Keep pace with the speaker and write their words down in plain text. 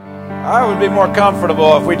I would be more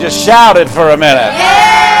comfortable if we just shouted for a minute.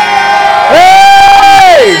 Yeah!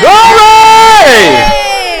 Hey! Glory!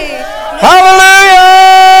 Hallelujah!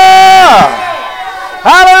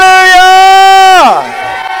 Hallelujah!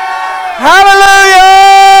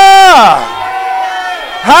 Hallelujah!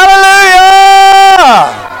 Hallelujah!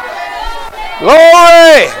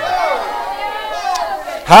 Glory!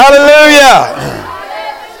 Hallelujah!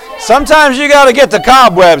 Sometimes you got to get the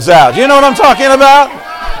cobwebs out. You know what I'm talking about?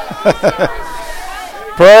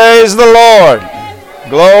 Praise the Lord.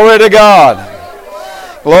 Glory to God.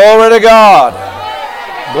 Glory to God.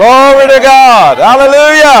 Glory to God.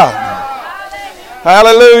 Hallelujah.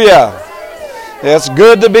 Hallelujah. It's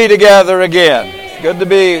good to be together again. Good to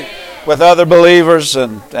be with other believers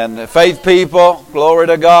and faith people. Glory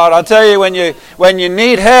to God. I'll tell you, when you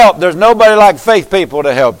need help, there's nobody like faith people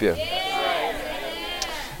to help you.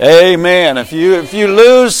 Amen. If you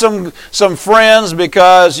lose some friends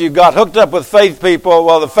because you got hooked up with faith people,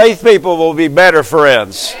 well, the faith people will be better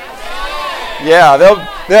friends. Yeah,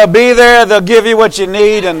 they'll be there. They'll give you what you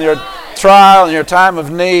need in your trial and your time of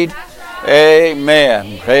need.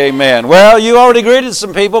 Amen. Amen. Well, you already greeted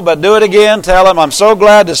some people, but do it again. Tell them, I'm so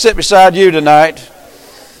glad to sit beside you tonight.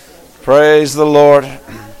 Praise the Lord.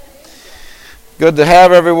 Good to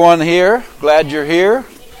have everyone here. Glad you're here.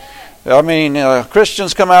 I mean,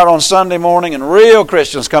 Christians come out on Sunday morning and real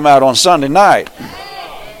Christians come out on Sunday night.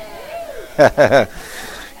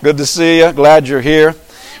 Good to see you. Glad you're here.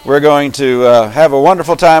 We're going to have a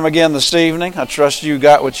wonderful time again this evening. I trust you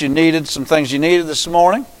got what you needed, some things you needed this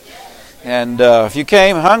morning. And if you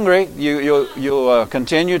came hungry, you'll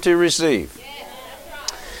continue to receive.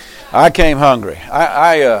 I came hungry.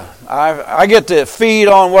 I get to feed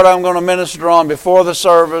on what I'm going to minister on before the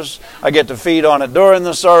service. I get to feed on it during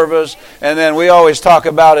the service. And then we always talk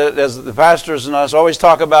about it, as the pastors and us always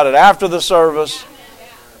talk about it after the service.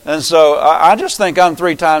 And so I just think I'm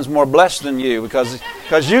 3 times more blessed than you because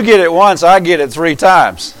you get it once, I get it 3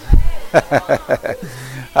 times.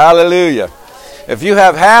 Hallelujah. If you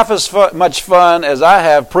have half as much fun as I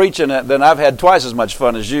have preaching it, then I've had twice as much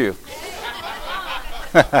fun as you.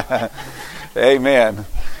 Amen.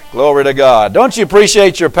 Glory to God. Don't you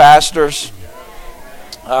appreciate your pastors?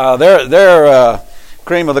 They're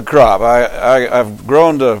cream of the crop. I've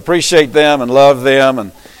grown to appreciate them and love them,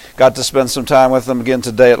 and got to spend some time with them again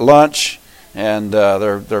today at lunch, and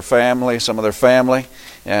their family, some of their family,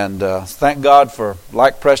 and thank God for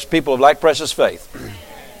people of like precious faith.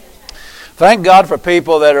 Thank God for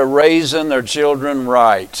people that are raising their children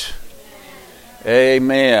right.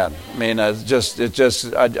 Amen. I mean,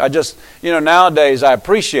 nowadays I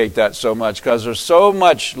appreciate that so much because there's so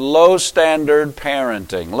much low standard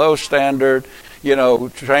parenting, low standard,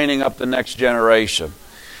 training up the next generation.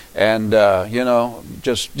 And,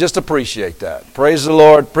 just appreciate that. Praise the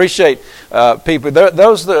Lord. Appreciate people.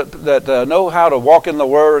 Those that know how to walk in the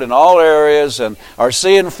Word in all areas and are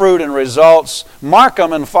seeing fruit and results, mark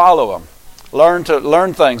them and follow them. Learn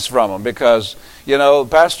things from them because,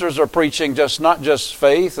 pastors are preaching not just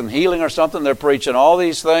faith and healing or something. They're preaching all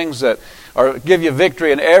these things that give you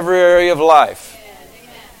victory in every area of life.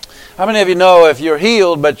 How many of you know if you're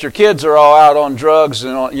healed but your kids are all out on drugs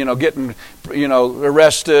and getting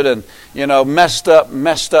arrested and messed up?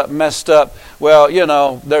 Well,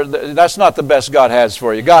 that's not the best God has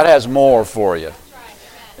for you. God has more for you.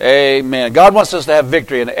 Amen. God wants us to have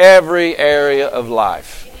victory in every area of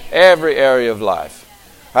life. Every area of life.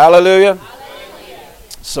 Hallelujah.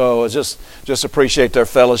 So just appreciate their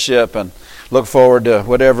fellowship and look forward to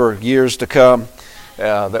whatever years to come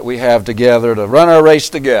that we have together to run our race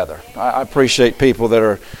together. I appreciate people that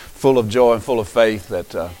are full of joy and full of faith that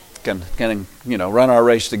can run our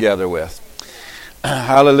race together with.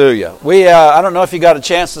 Hallelujah. I don't know if you got a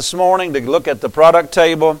chance this morning to look at the product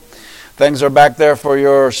table. Things are back there for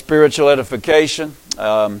your spiritual edification.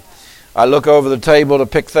 I look over the table to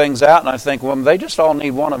pick things out, and I think, well, they just all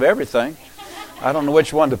need one of everything. I don't know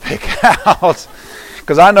which one to pick out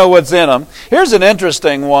because I know what's in them. Here's an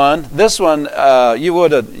interesting one. This one, you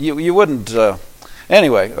wouldn't.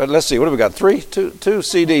 Anyway, let's see. What do we got? Two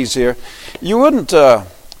CDs here. You wouldn't.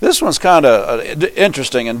 This one's kind of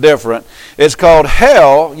interesting and different. It's called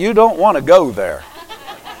Hell. You Don't Want to Go There.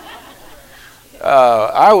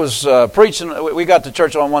 I was preaching. We got to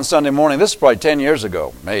church on one Sunday morning. This is probably 10 years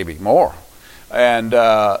ago, maybe more. And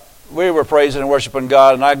we were praising and worshiping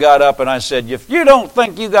God. And I got up and I said, if you don't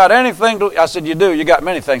think you got anything to... I said, you do. You got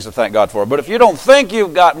many things to thank God for. But if you don't think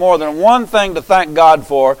you've got more than one thing to thank God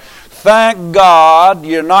for, thank God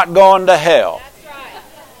you're not going to hell. That's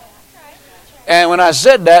right. And when I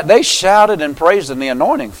said that, they shouted and praised and the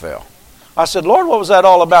anointing fell. I said, Lord, what was that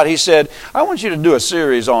all about? He said, I want you to do a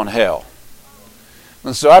series on hell.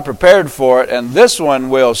 And so I prepared for it, and this one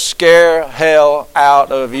will scare hell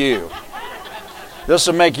out of you. This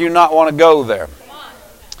will make you not want to go there.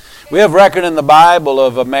 We have record in the Bible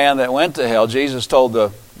of a man that went to hell. Jesus told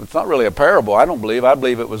it's not really a parable, I don't believe. I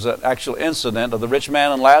believe it was an actual incident of the rich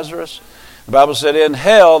man and Lazarus. The Bible said in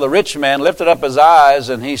hell, the rich man lifted up his eyes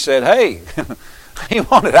and he said, hey, he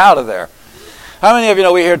wanted out of there. How many of you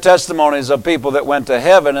know we hear testimonies of people that went to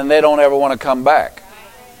heaven and they don't ever want to come back?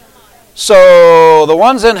 So the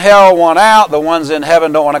ones in hell want out, the ones in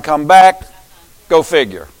heaven don't want to come back. Go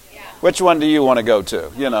figure. Which one do you want to go to?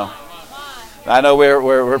 You know. I know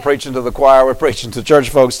we're preaching to the choir, we're preaching to church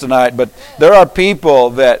folks tonight, but there are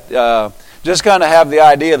people that just kind of have the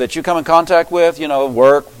idea that you come in contact with, you know,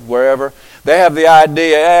 work, wherever. They have the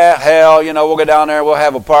idea, hell, you know, we'll go down there, we'll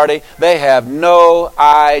have a party. They have no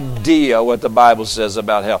idea what the Bible says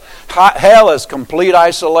about hell. Hell is complete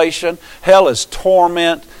isolation. Hell is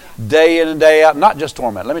torment day in and day out. Not just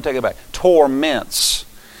torment. Let me take it back. Torments.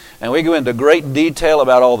 And we go into great detail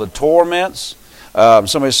about all the torments.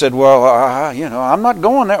 Somebody said, well, you know, I'm not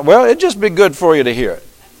going there. Well, it'd just be good for you to hear it.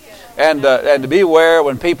 And to be aware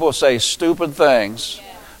when people say stupid things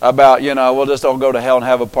about, you know, we'll just all go to hell and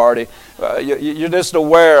have a party. You're just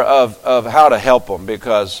aware of how to help them,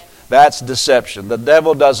 because that's deception. The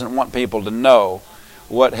devil doesn't want people to know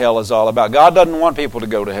what hell is all about. God doesn't want people to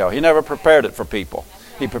go to hell. He never prepared it for people.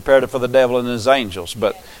 He prepared it for the devil and his angels.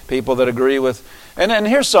 But people that agree with... And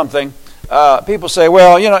here's something. People say,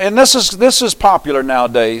 well, you know, and this is popular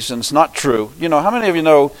nowadays, and it's not true. You know, how many of you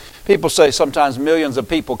know people say sometimes millions of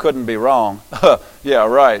people couldn't be wrong? Yeah,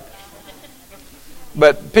 right.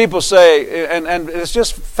 But people say, and it's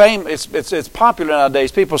just it's popular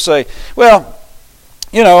nowadays. People say, well,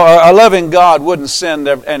 you know, a loving God wouldn't send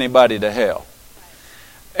anybody to hell.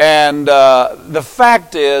 And the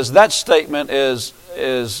fact is, that statement is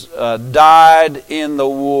dyed in the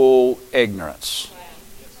wool ignorance.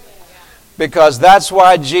 Because that's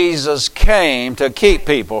why Jesus came, to keep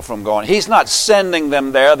people from going. He's not sending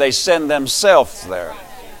them there, they send themselves there.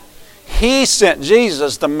 He sent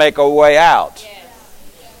Jesus to make a way out.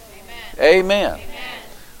 Amen.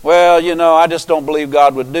 Well, you know, I just don't believe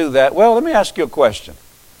God would do that. Well, let me ask you a question.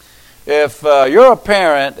 If you're a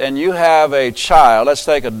parent and you have a child, let's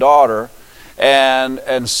take a daughter,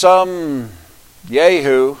 and some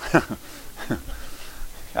yahoo,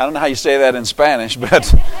 I don't know how you say that in Spanish,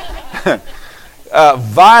 but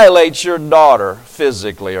violates your daughter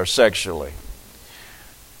physically or sexually.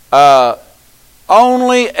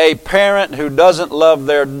 Only a parent who doesn't love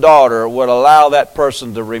their daughter would allow that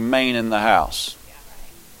person to remain in the house.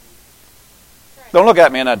 Don't look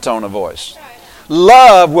at me in that tone of voice.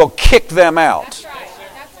 Love will kick them out.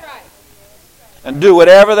 And do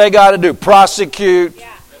whatever they got to do. Prosecute.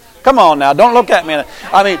 Come on now, don't look at me.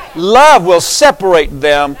 I mean, love will separate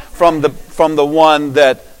them from the one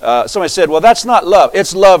that... somebody said, well, that's not love.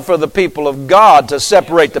 It's love for the people of God, to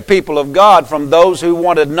separate the people of God from those who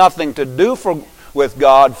wanted nothing to do with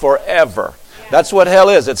God forever. That's what hell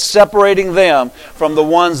is. It's separating them from the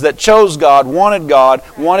ones that chose God,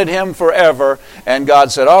 wanted Him forever, and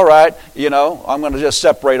God said, all right, you know, I'm going to just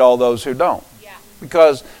separate all those who don't.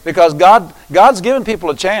 Because God's given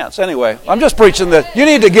people a chance. Anyway, I'm just preaching that. You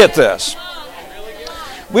need to get this.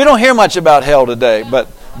 We don't hear much about hell today, but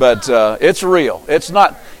it's real. It's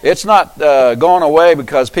not gone away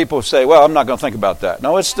because people say, well, I'm not going to think about that.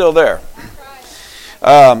 No, it's still there.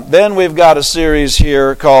 Then we've got a series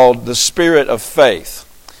here called The Spirit of Faith.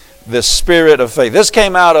 The Spirit of Faith. This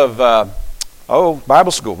came out of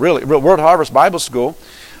Bible school, really. Word Harvest Bible School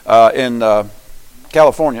in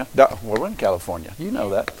California. Well, we're in California. You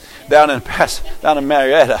know that. Down in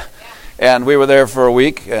Marietta. And we were there for a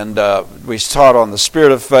week, and we taught on the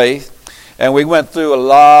Spirit of Faith. And we went through a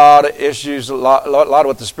lot of issues, a lot of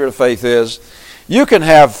what the Spirit of Faith is. You can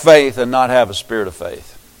have faith and not have a spirit of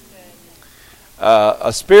faith.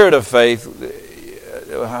 A spirit of faith,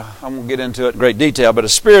 I won't get into it in great detail, but a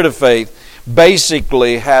spirit of faith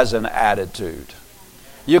basically has an attitude.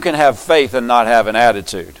 You can have faith and not have an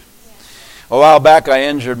attitude. A while back I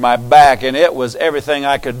injured my back, and it was everything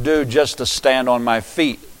I could do just to stand on my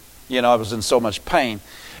feet. You know, I was in so much pain.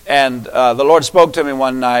 And the Lord spoke to me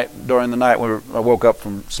one night, during the night when I woke up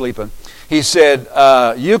from sleeping. He said,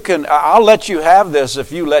 I'll let you have this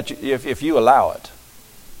if you allow it.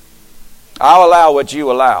 I'll allow what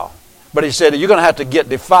you allow. But he said, you're going to have to get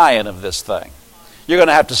defiant of this thing. You're going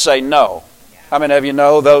to have to say no. How many of you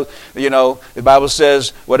know, though, you know, the Bible says,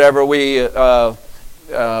 whatever we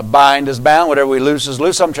bind is bound, whatever we loose is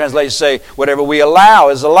loose. Some translations say, whatever we allow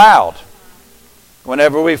is allowed.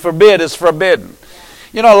 Whenever we forbid, it's forbidden.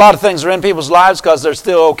 You know, a lot of things are in people's lives because they're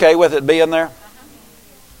still okay with it being there.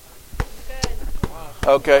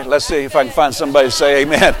 Okay, let's see if I can find somebody to say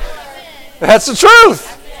amen. That's the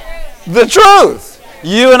truth. The truth.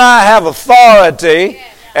 You and I have authority,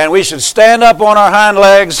 and we should stand up on our hind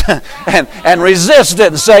legs and resist it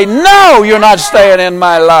and say, no, you're not staying in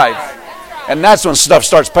my life. And that's when stuff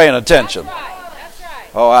starts paying attention.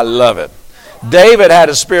 Oh, I love it. David had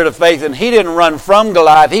a spirit of faith, and he didn't run from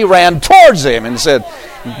Goliath. He ran towards him and said,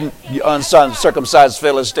 you uncircumcised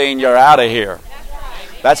Philistine, you're out of here.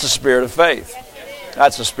 That's a spirit of faith.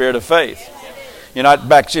 That's a spirit of faith. You're not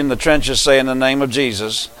back in the trenches saying, in the name of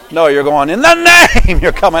Jesus. No, you're going, in the name.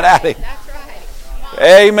 You're coming at him.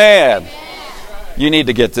 Amen. You need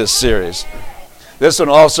to get this serious. This one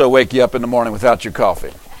will also wake you up in the morning without your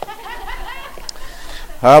coffee.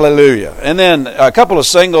 Hallelujah. And then a couple of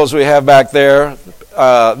singles we have back there.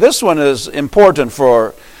 This one is important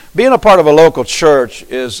for being a part of a local church.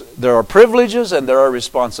 Is there are privileges and there are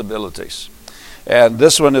responsibilities. And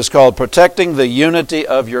this one is called Protecting the Unity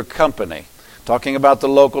of Your Company, talking about the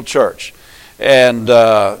local church. And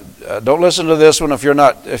don't listen to this one if you're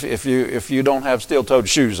not if you don't have steel-toed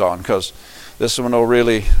shoes on, because this one will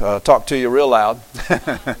really talk to you real loud.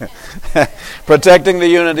 Protecting the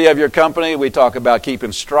unity of your company. We talk about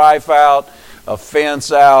keeping strife out,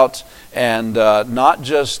 offense out, and not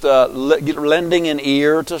just lending an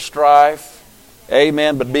ear to strife.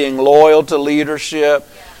 Amen. But being loyal to leadership.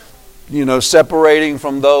 You know, separating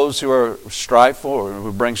from those who are strifeful or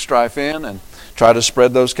who bring strife in, and try to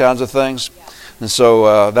spread those kinds of things. And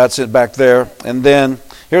so that's it back there. And then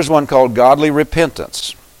here's one called Godly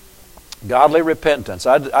Repentance. Godly repentance.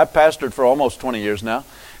 I pastored for almost 20 years now,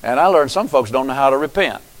 and I learned some folks don't know how to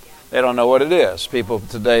repent. They don't know what it is. People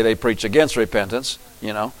today, they preach against repentance,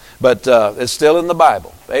 you know, but it's still in the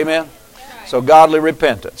Bible. Amen? So godly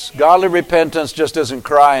repentance. Godly repentance just isn't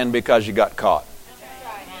crying because you got caught.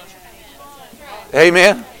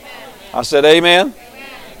 Amen? I said amen?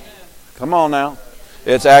 Come on now.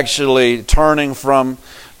 It's actually turning from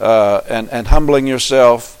and humbling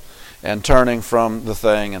yourself and turning from the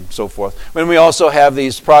thing and so forth. When we also have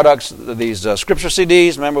these products, these scripture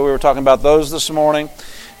CDs. Remember we were talking about those this morning.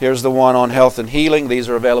 Here's the one on health and healing. These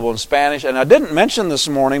are available in Spanish. And I didn't mention this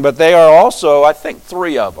morning, but they are also, I think,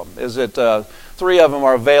 3 of them. 3 of them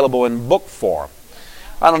are available in book form.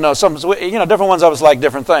 I don't know, different ones of us like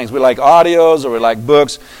different things. We like audios or we like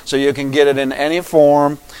books, so you can get it in any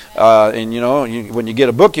form. And when you get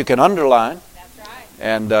a book, you can underline.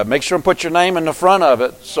 And make sure and put your name in the front of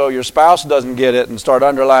it so your spouse doesn't get it and start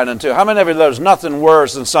underlining too. How many of you, there's nothing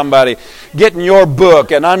worse than somebody getting your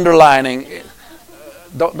book and underlining?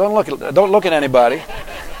 Don't look at anybody.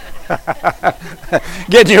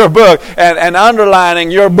 Getting your book and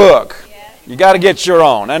underlining your book. You got to get your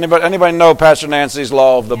own. Anybody know Pastor Nancy's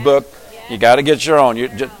law of the book? You got to get your own. You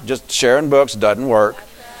just sharing books doesn't work.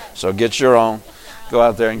 So get your own. Go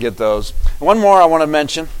out there and get those. One more I want to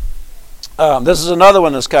mention. This is another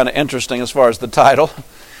one that's kind of interesting as far as the title.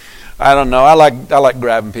 I don't know. I like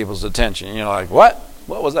grabbing people's attention. You know, like, what?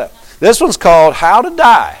 What was that? This one's called How to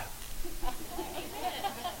Die.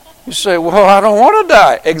 You say, well, I don't want to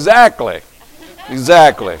die. Exactly.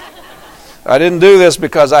 I didn't do this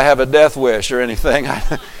because I have a death wish or anything.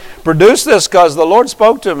 I produced this because the Lord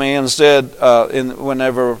spoke to me and said,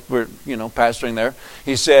 whenever we're pastoring there,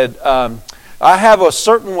 He said, I have a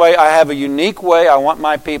certain way, I have a unique way I want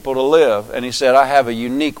my people to live. And He said, I have a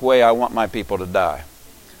unique way I want my people to die.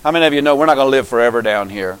 How many of you know we're not going to live forever down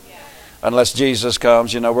here unless Jesus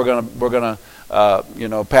comes? We're going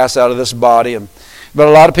to pass out of this body. But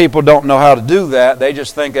a lot of people don't know how to do that. They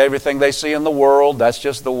just think everything they see in the world, that's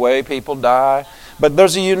just the way people die. But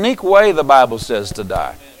there's a unique way the Bible says to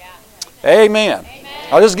die. Amen.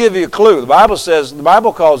 I'll just give you a clue. The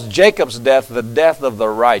Bible calls Jacob's death the death of the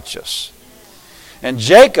righteous. And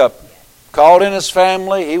Jacob called in his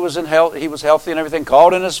family. He was healthy and everything.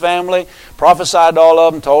 Called in his family, prophesied to all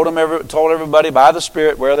of them, told everybody by the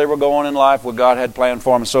Spirit where they were going in life, what God had planned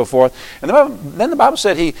for them, and so forth. And then the Bible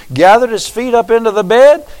said he gathered his feet up into the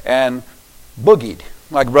bed and boogied,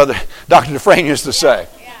 like Brother Dr. Dufresne used to say.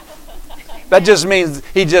 That just means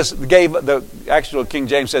he just gave. The actual King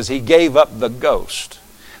James says he gave up the ghost.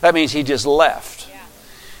 That means he just left.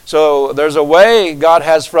 So there's a way God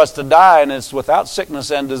has for us to die, and it's without sickness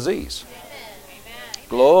and disease.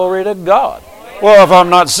 Glory to God. Well, if I'm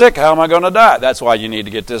not sick, how am I going to die? That's why you need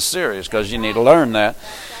to get this serious, because you need to learn that.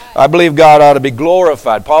 I believe God ought to be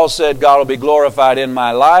glorified. Paul said God will be glorified in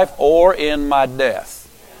my life or in my death.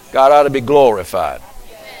 God ought to be glorified.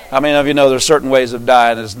 How many of you know there's certain ways of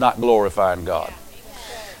dying that's not glorifying God?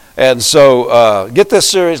 And so get this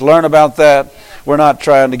series, learn about that. We're not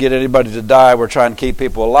trying to get anybody to die. We're trying to keep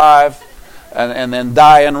people alive and then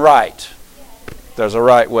dying right. There's a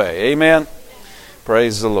right way. Amen?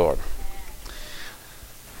 Praise the Lord.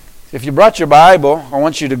 If you brought your Bible, I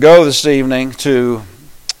want you to go this evening to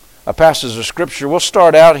a passage of Scripture. We'll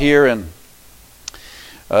start out here in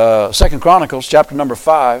 2 Chronicles chapter number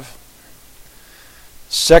 5.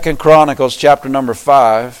 2 Chronicles chapter number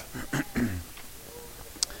 5.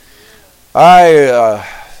 I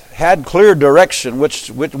had clear direction what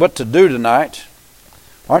to do tonight.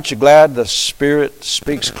 Aren't you glad the Spirit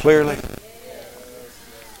speaks clearly?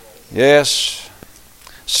 Yes.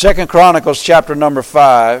 2 Chronicles chapter number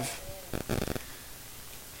 5.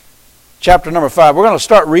 Chapter number 5. We're going to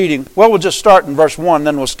start reading. Well, we'll just start in verse 1,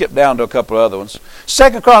 then we'll skip down to a couple of other ones.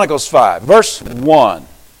 2 Chronicles 5, verse 1.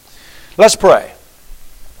 Let's pray.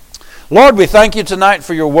 Lord, we thank you tonight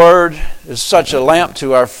for your word. It's such a lamp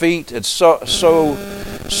to our feet. It's so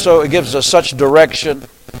it gives us such direction.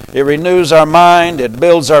 It renews our mind. It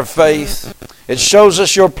builds our faith. It shows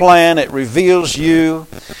us your plan. It reveals you.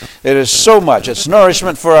 It is so much. It's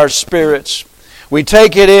nourishment for our spirits. We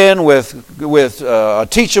take it in with a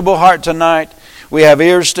teachable heart tonight. We have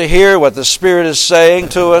ears to hear what the Spirit is saying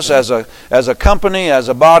to us as a company, as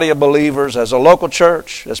a body of believers, as a local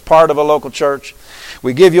church, as part of a local church.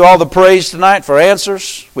 We give you all the praise tonight for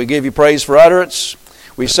answers. We give you praise for utterance.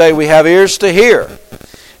 We say we have ears to hear.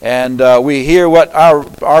 And we hear what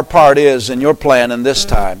our part is in your plan in this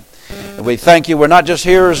time. And we thank you. We're not just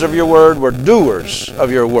hearers of your word, we're doers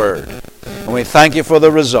of your word. And we thank you for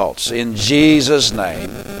the results. In Jesus'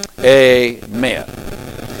 name, amen.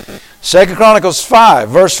 2 Chronicles 5,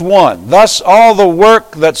 verse 1. Thus all the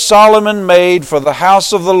work that Solomon made for the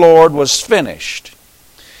house of the Lord was finished.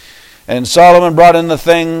 And Solomon brought in the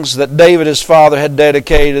things that David his father had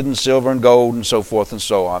dedicated, and silver and gold and so forth and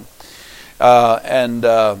so on.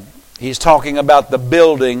 He's talking about the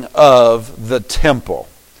building of the temple.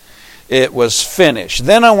 It was finished.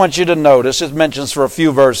 Then I want you to notice, it mentions for a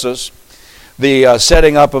few verses, the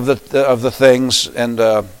setting up of the things and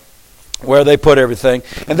where they put everything.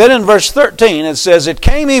 And then in verse 13 it says, it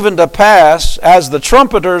came even to pass as the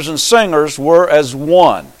trumpeters and singers were as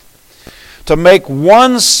one, to make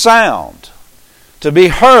one sound, to be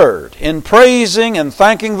heard in praising and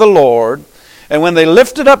thanking the Lord. And when they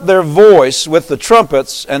lifted up their voice with the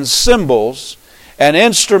trumpets and cymbals and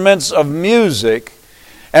instruments of music,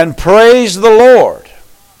 and praised the Lord,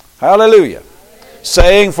 hallelujah,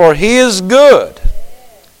 saying, for he is good,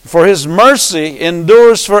 for his mercy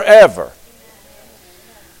endures forever.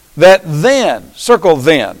 That then, circle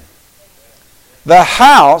then, the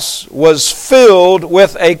house was filled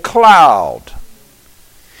with a cloud,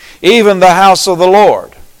 even the house of the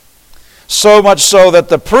Lord. So much so that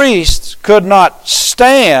the priests could not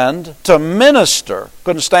stand to minister,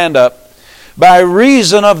 couldn't stand up, by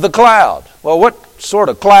reason of the cloud. Well, what sort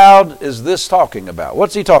of cloud is this talking about?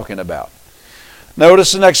 What's he talking about?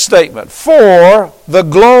 Notice the next statement. For the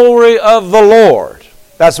glory of the Lord.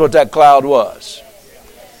 That's what that cloud was.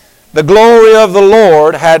 The glory of the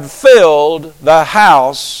Lord had filled the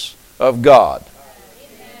house of God.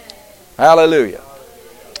 Hallelujah.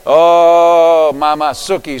 Oh, my,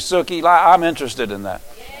 Suki. I'm interested in that.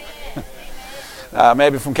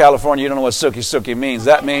 Maybe from California you don't know what Suki means.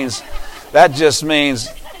 That just means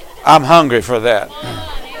I'm hungry for that.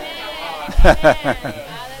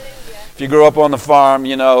 If you grew up on the farm,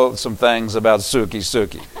 you know some things about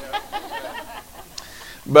Suki.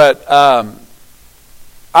 But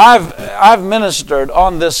I've ministered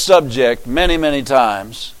on this subject many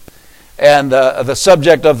times, and the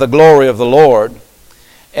subject of the glory of the Lord.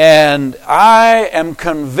 And I am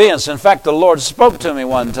convinced, in fact, the Lord spoke to me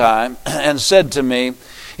one time and said to me,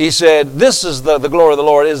 he said, this is the glory of the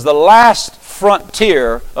Lord is the last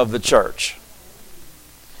frontier of the church.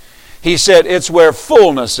 He said, it's where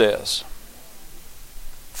fullness is.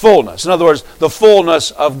 Fullness. In other words, the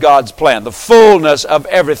fullness of God's plan. The fullness of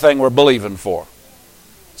everything we're believing for.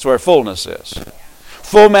 That's where fullness is.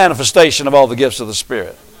 Full manifestation of all the gifts of the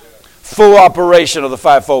Spirit. Full operation of the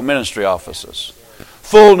fivefold ministry offices.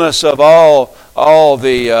 Fullness of all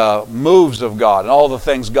the moves of God and all the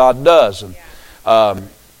things God does. And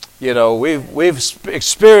we've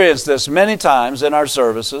experienced this many times in our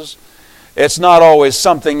services. It's not always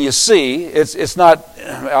something you see. It's not.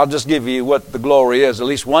 I'll just give you what the glory is. At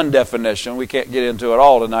least one definition. We can't get into it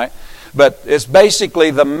all tonight, but it's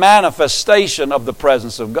basically the manifestation of the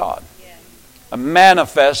presence of God. A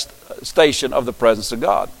manifestation of the presence of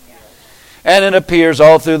God. And it appears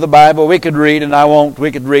all through the Bible. We could read, and I won't,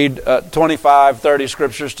 we could read 25, 30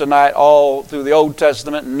 scriptures tonight, all through the Old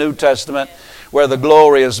Testament and New Testament, where the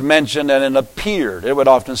glory is mentioned, and it appeared. It would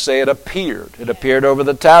often say it appeared. It appeared over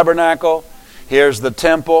the tabernacle. Here's the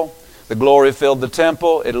temple. The glory filled the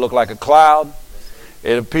temple. It looked like a cloud.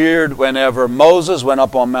 It appeared whenever Moses went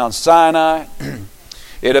up on Mount Sinai.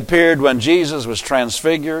 It appeared when Jesus was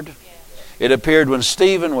transfigured. It appeared when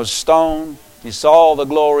Stephen was stoned. He saw the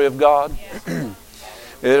glory of God.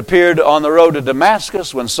 It appeared on the road to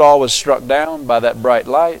Damascus when Saul was struck down by that bright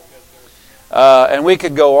light. And we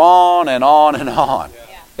could go on and on and on.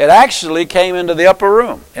 It actually came into the upper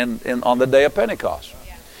room on the day of Pentecost.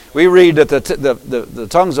 We read that the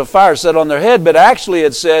tongues of fire set on their head, but actually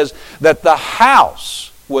it says that the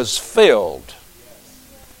house was filled.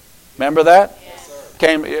 Remember that?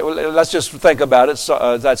 Let's just think about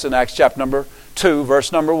it. That's in Acts chapter number 2,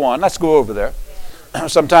 verse number 1. Let's go over there.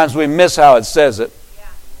 Sometimes we miss how it says it.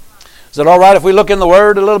 Is it all right if we look in the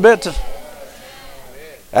Word a little bit?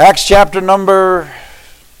 Acts chapter number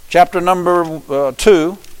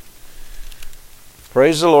 2.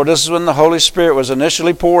 Praise the Lord. This is when the Holy Spirit was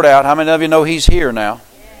initially poured out. How many of you know He's here now?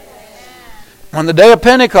 When the day of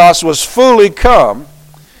Pentecost was fully come,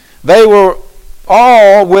 they were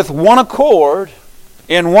all with one accord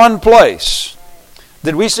in one place.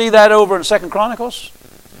 Did we see that over in 2 Chronicles?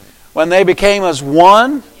 When they became as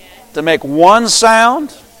one to make one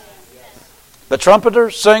sound. The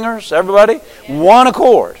trumpeters, singers, everybody, one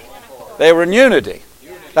accord. They were in unity.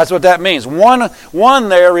 That's what that means. One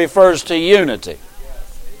there refers to unity.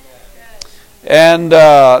 And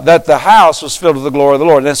that the house was filled with the glory of the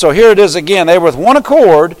Lord. And so here it is again. They were with one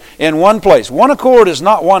accord in one place. One accord is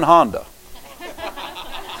not one Honda.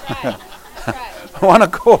 One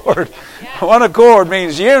accord. One accord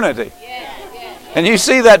means unity. And you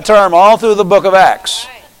see that term all through the book of Acts.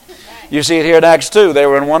 You see it here in Acts 2. They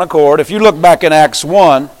were in one accord. If you look back in Acts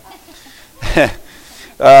 1,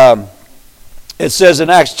 it says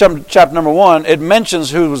in Acts chapter number 1, it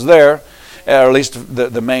mentions who was there. Or at least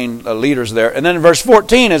the main leaders there. And then in verse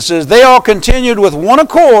 14 it says, they all continued with one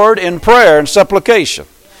accord in prayer and supplication.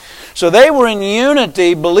 So they were in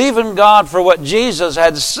unity, believing God for what Jesus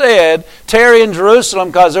had said, tarry in Jerusalem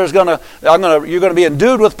because you're going to be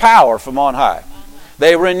endued with power from on high.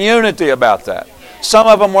 They were in unity about that. Some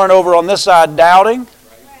of them weren't over on this side doubting,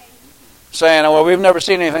 saying, well, we've never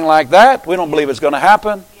seen anything like that. We don't believe it's going to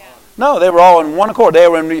happen. No, they were all in one accord. They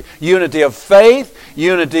were in unity of faith,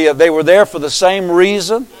 they were there for the same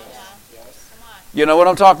reason. You know what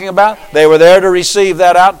I'm talking about? They were there to receive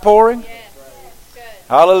that outpouring.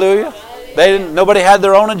 Hallelujah. Nobody had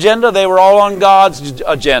their own agenda. They were all on God's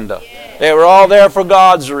agenda. They were all there for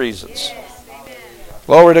God's reasons.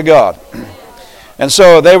 Glory to God. And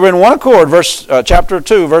so they were in one accord, chapter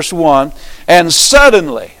 2, verse 1. And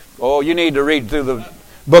suddenly, you need to read through the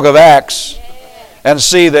book of Acts and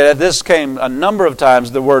see that this came a number of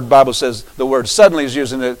times. The Bible says the word suddenly is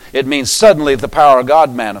used. It means suddenly the power of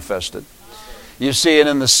God manifested. You see it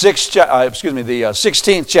in the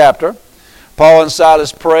 16th chapter. Paul and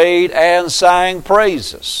Silas prayed and sang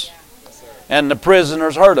praises. And the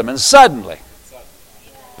prisoners heard them. And suddenly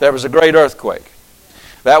there was a great earthquake.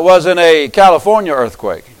 That wasn't a California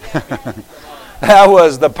earthquake. That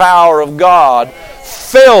was the power of God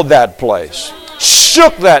filled that place,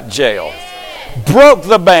 shook that jail, broke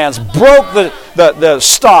the bands, broke the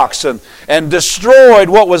stocks, and destroyed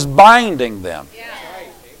what was binding them.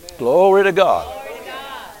 Glory to God.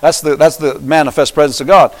 That's the manifest presence of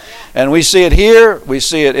God. And we see it here. We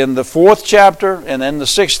see it in the 4th chapter and in the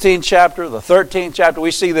 16th chapter, the 13th chapter.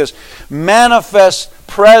 We see this manifest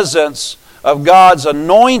presence of God's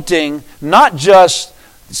anointing. Not just,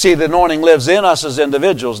 see, the anointing lives in us as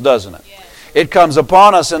individuals, doesn't it? It comes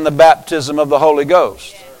upon us in the baptism of the Holy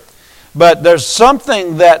Ghost. But there's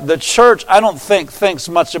something that the church, I don't think, thinks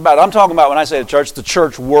much about. I'm talking about, when I say the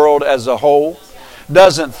church world as a whole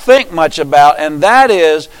doesn't think much about, and that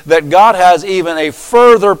is that God has even a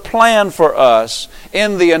further plan for us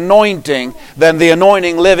in the anointing than the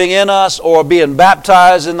anointing living in us or being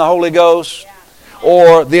baptized in the Holy Ghost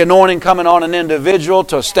or the anointing coming on an individual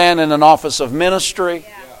to stand in an office of ministry.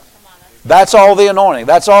 That's all the anointing.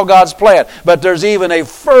 That's all God's plan. But there's even a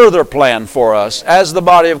further plan for us as the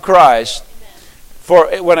body of Christ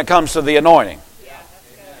when it comes to the anointing.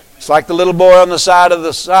 It's like the little boy on the side of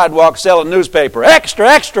the sidewalk selling newspaper. Extra,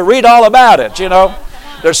 extra, read all about it, you know.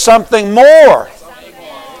 There's something more.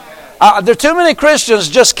 There are too many Christians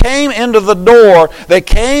just came into the door. They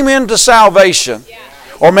came into salvation.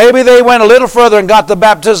 Or maybe they went a little further and got the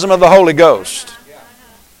baptism of the Holy Ghost.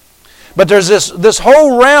 But there's this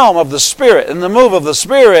whole realm of the Spirit and the move of the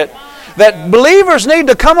Spirit that believers need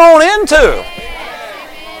to come on into.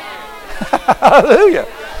 Hallelujah.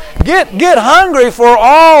 Get hungry for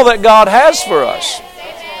all that God has for us.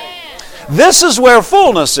 This is where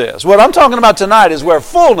fullness is. What I'm talking about tonight is where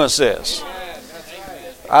fullness is.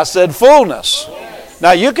 I said fullness.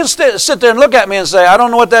 Now you can sit there and look at me and say, I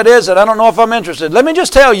don't know what that is and I don't know if I'm interested. Let me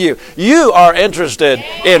just tell you, you are interested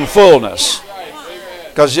in fullness.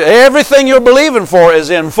 Because everything you're believing for is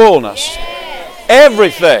in fullness.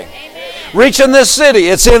 Everything. Reaching this city,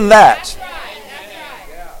 it's in that.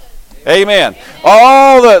 Amen.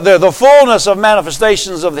 All the fullness of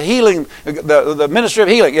manifestations of the healing, the ministry of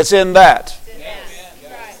healing, it's in that.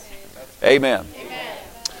 Amen.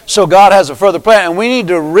 So God has a further plan, and we need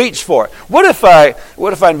to reach for it. What if I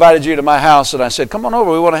invited you to my house and I said, "Come on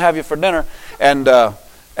over, we want to have you for dinner," and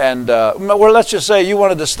well, let's just say you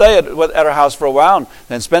wanted to stay at our house for a while and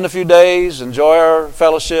then spend a few days, enjoy our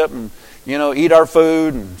fellowship, and eat our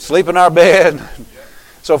food and sleep in our bed.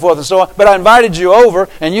 So forth and so on. But I invited you over,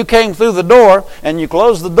 and you came through the door, and you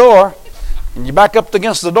closed the door, and you back up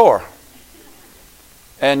against the door.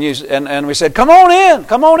 And we said, come on in,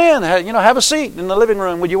 have a seat in the living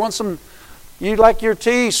room. Would you want some? You like your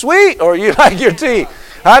tea sweet, or you like your tea?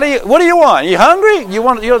 What do you want? You hungry? You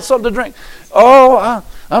want something to drink? Oh,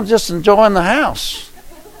 I'm just enjoying the house.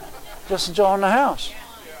 Just enjoying the house.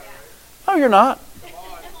 No, you're not.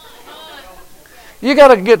 You got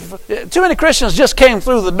to get. Too many Christians just came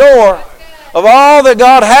through the door of all that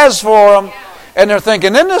God has for them, and they're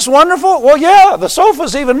thinking, "Isn't this wonderful?" Well, yeah, the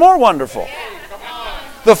sofa's even more wonderful.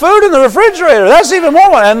 The food in the refrigerator, that's even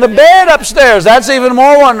more wonderful. And the bed upstairs, that's even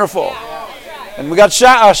more wonderful. And we got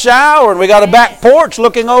a shower, and we got a back porch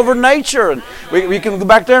looking over nature, and we can go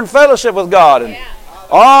back there and fellowship with God, and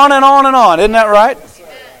on and on and on. Isn't that right?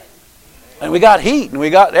 And we got heat, and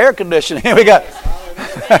we got air conditioning, we got.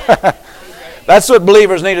 That's what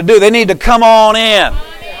believers need to do. They need to come on in.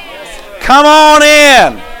 Come on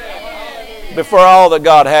in before all that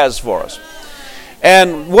God has for us.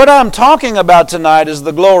 And what I'm talking about tonight is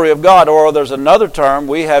the glory of God, or there's another term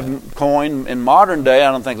we have coined in modern day.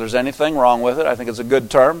 I don't think there's anything wrong with it. I think it's a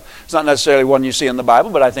good term. It's not necessarily one you see in the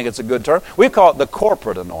Bible, but I think it's a good term. We call it the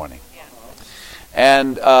corporate anointing.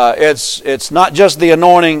 And it's not just the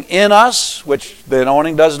anointing in us, which the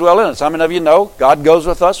anointing does dwell in us. How many of you know God goes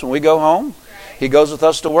with us when we go home? He goes with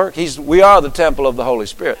us to work. We are the temple of the Holy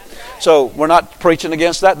Spirit. So we're not preaching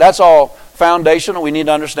against that. That's all foundational. We need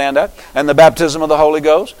to understand that. And the baptism of the Holy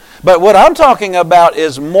Ghost. But what I'm talking about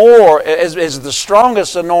is the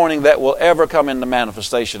strongest anointing that will ever come into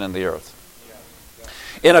manifestation in the earth.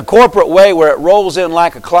 In a corporate way where it rolls in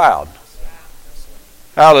like a cloud.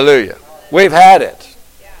 Hallelujah. We've had it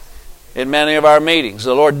in many of our meetings.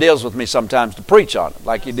 The Lord deals with me sometimes to preach on it,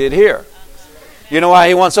 like He did here. You know why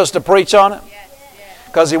He wants us to preach on it?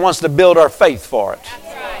 Because He wants to build our faith for it.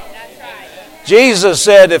 Jesus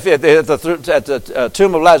said at the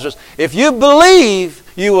tomb of Lazarus, if you believe,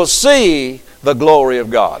 you will see the glory of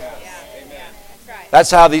God.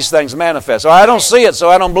 That's how these things manifest. So I don't see it, so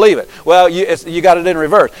I don't believe it. Well, you got it in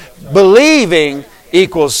reverse. Believing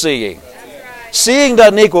equals seeing. Seeing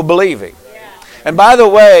doesn't equal believing. And by the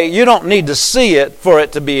way, you don't need to see it for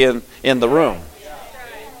it to be in the room.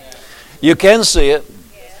 You can see it.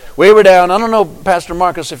 We were down, I don't know, Pastor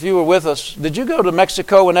Marcus, if you were with us. Did you go to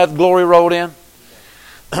Mexico when that glory rolled in?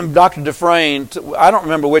 Dr. Dufresne, I don't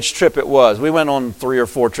remember which trip it was. We went on 3 or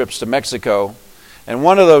 4 trips to Mexico. And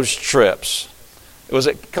one of those trips, it was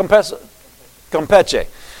at Campeche.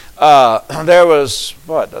 There was,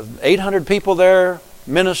 800 people there,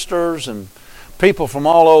 ministers and people from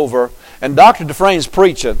all over. And Dr. Dufresne's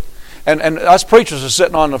preaching. And us preachers are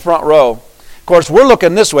sitting on the front row. Of course, we're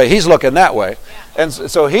looking this way. He's looking that way. And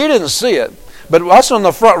so he didn't see it. But us on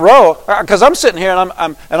the front row, because I'm sitting here and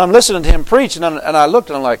I'm listening to him preach, and I looked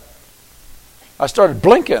and I'm like, I started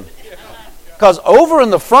blinking. Because over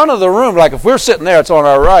in the front of the room, like if we're sitting there, it's on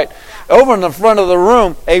our right. Over in the front of the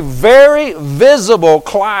room, a very visible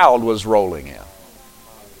cloud was rolling in.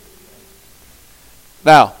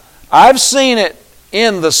 Now, I've seen it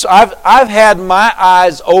I've had my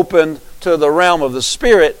eyes opened to the realm of the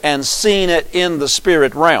Spirit and seen it in the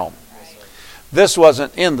Spirit realm. This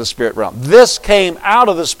wasn't in the Spirit realm. This came out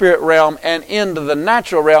of the Spirit realm and into the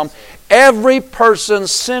natural realm. Every person,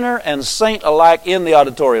 sinner and saint alike in the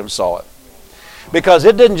auditorium saw it. Because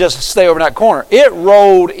it didn't just stay over in that corner. It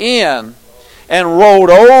rolled in and rolled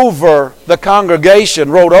over the congregation,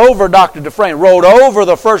 rolled over Dr. Dufresne, rolled over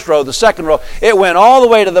the first row, the second row. It went all the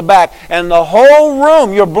way to the back. And the whole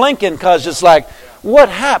room, you're blinking because it's like, what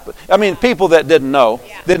happened? I mean, people that didn't know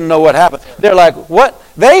what happened. They're like, what?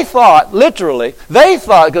 They thought,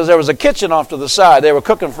 because there was a kitchen off to the side. They were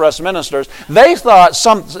cooking for us ministers. They thought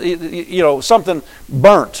something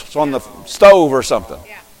burnt on the stove or something.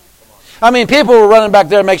 I mean, people were running back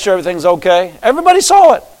there to make sure everything's okay. Everybody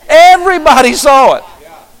saw it. Everybody saw it.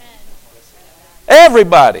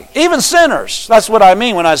 Everybody. Even sinners. That's what I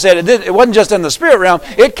mean when I said it wasn't just in the spirit realm.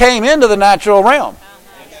 It came into the natural realm.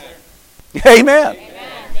 Amen.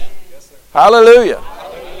 Hallelujah.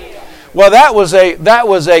 Well, that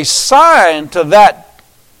was a sign to that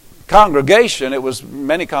congregation. It was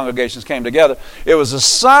many congregations came together. It was a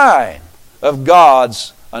sign of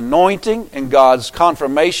God's anointing and God's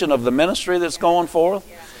confirmation of the ministry that's going forth.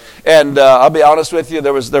 And I'll be honest with you,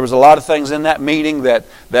 there was a lot of things in that meeting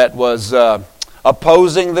that was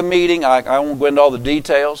opposing the meeting. I won't go into all the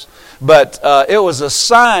details, but it was a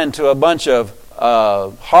sign to a bunch of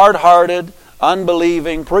hard-hearted,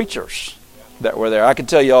 unbelieving preachers that were there. I could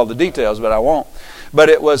tell you all the details, but I won't. But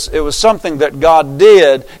it was something that God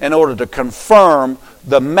did in order to confirm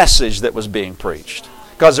the message that was being preached,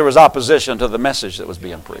 because there was opposition to the message that was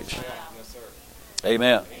being preached.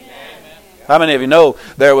 Amen. How many of you know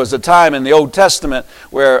there was a time in the Old Testament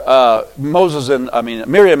where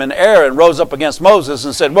Miriam and Aaron rose up against Moses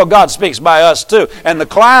and said, well, God speaks by us too. And the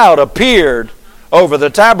cloud appeared over the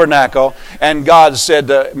tabernacle, and God said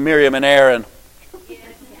to Miriam and Aaron,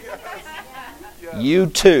 you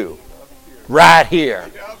too, right here.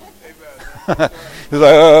 He's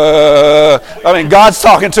like, God's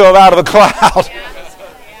talking to him out of a cloud.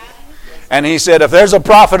 And he said, if there's a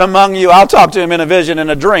prophet among you, I'll talk to him in a vision and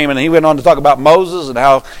a dream. And he went on to talk about Moses and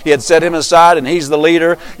how he had set him aside and he's the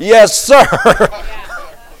leader. Yes, sir.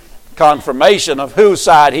 Confirmation of whose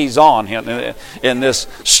side he's on in this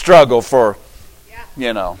struggle for,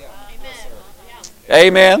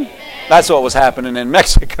 Amen. That's what was happening in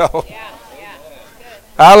Mexico.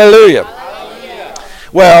 Hallelujah.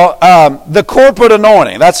 Well, the corporate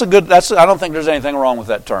anointing. I don't think there's anything wrong with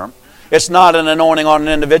that term. It's not an anointing on an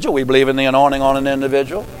individual. We believe in the anointing on an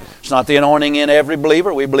individual. It's not the anointing in every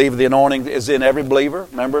believer. We believe the anointing is in every believer.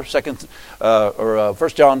 Remember 1 John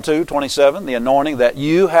 2:27, the anointing that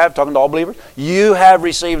you have, talking to all believers, you have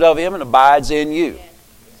received of Him and abides in you.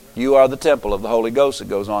 You are the temple of the Holy Ghost. It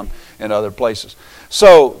goes on in other places.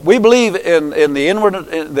 So we believe in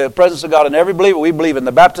the presence of God in every believer. We believe in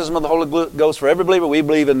the baptism of the Holy Ghost for every believer. We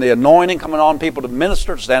believe in the anointing coming on people to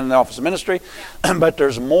minister, to stand in the office of ministry. But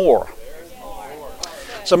there's more.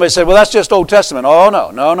 Somebody said, well, that's just Old Testament. Oh,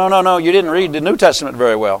 no. You didn't read the New Testament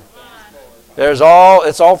very well. It's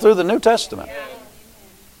all through the New Testament.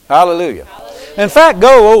 Hallelujah. In fact,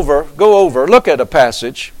 go over, look at a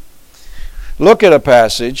passage. Look at a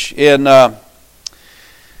passage in, let's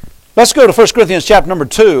go to 1 Corinthians chapter number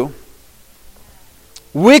 2.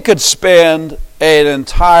 We could spend an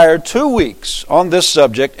entire 2 weeks on this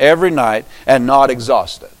subject every night and not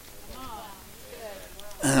exhaust it.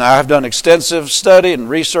 And I've done extensive study and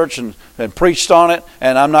research and preached on it,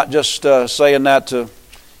 and I'm not just saying that to,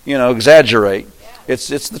 exaggerate.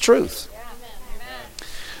 It's the truth.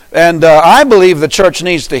 And I believe the church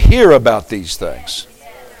needs to hear about these things.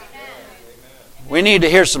 We need to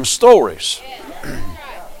hear some stories.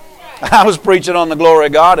 I was preaching on the glory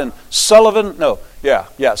of God in Sullivan,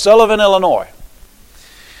 Illinois.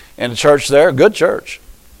 In a church there, a good church.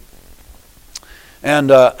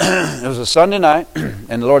 And it was a Sunday night,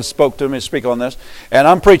 and the Lord spoke to me to speak on this. And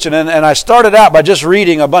I'm preaching, and I started out by just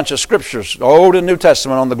reading a bunch of scriptures, Old and New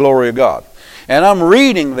Testament, on the glory of God. And I'm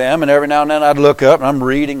reading them, and every now and then I'd look up, and I'm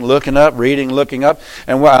reading, looking up.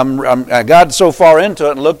 And I got so far into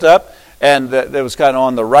it and looked up, and it was kind of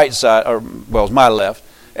on the right side, it was my left.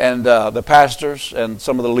 And the pastors and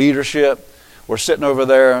some of the leadership were sitting over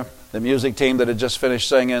there, the music team that had just finished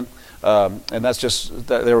singing. And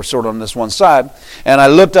they were sort of on this one side. And I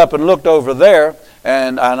looked up and looked over there,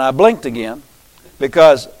 and I blinked again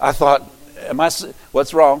because I thought,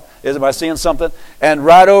 what's wrong? Am I seeing something? And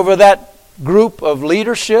right over that group of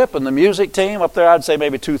leadership and the music team up there, I'd say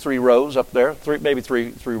maybe 2-3 rows up there, maybe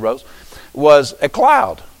three rows, was a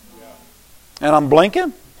cloud. And I'm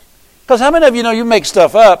blinking. Because how many of you know you make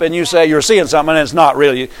stuff up and you say you're seeing something and it's not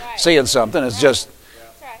really seeing something. It's just,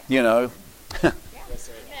 You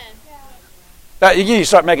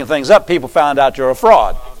start making things up, people find out you're a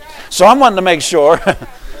fraud. So I'm wanting to make sure.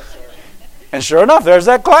 And sure enough, there's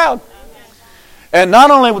that cloud. And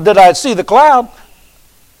not only did I see the cloud,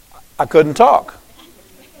 I couldn't talk.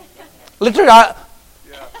 Literally,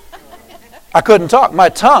 I couldn't talk. My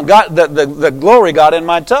tongue, the glory got in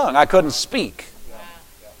my tongue. I couldn't speak.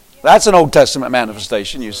 That's an Old Testament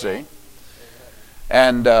manifestation, you see.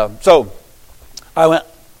 And so I went,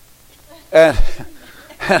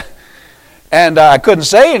 and I couldn't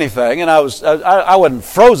say anything, and I wasn't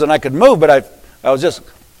frozen. I could move, but I was just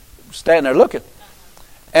standing there looking.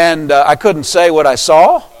 And I couldn't say what I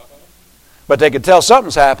saw, but they could tell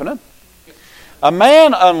something's happening. A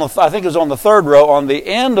man, I think it was on the third row, on the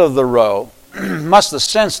end of the row, must have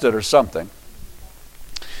sensed it or something.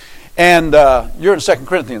 And you're in 2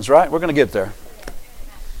 Corinthians, right? We're going to get there.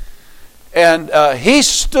 And he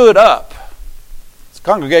stood up. The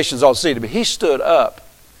congregation's all seated, but he stood up.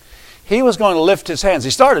 He was going to lift his hands. He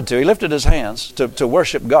started to. He lifted his hands to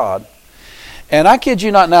worship God. And I kid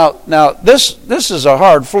you not, now this is a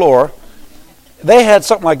hard floor. They had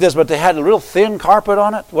something like this, but they had a real thin carpet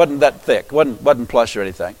on it. Wasn't that thick. Wasn't plush or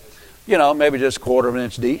anything. You know, maybe just 1/4 of an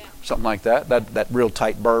inch deep, something like that. That real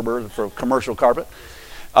tight Berber for commercial carpet.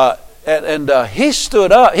 And he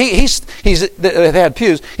stood up. They had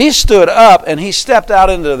pews. He stood up and he stepped out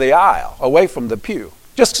into the aisle, away from the pew.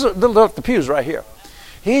 Just look, the pew's right here.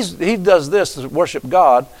 He does this to worship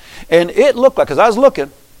God, and it looked like, because I was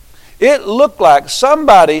looking, it looked like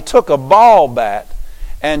somebody took a ball bat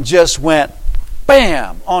and just went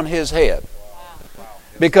bam on his head.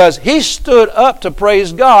 Because he stood up to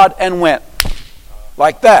praise God and went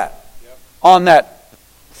like that on that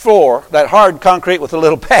floor, that hard concrete with a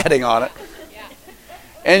little padding on it.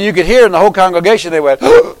 And you could hear in the whole congregation, they went,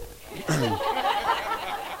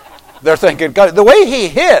 they're thinking, God, the way he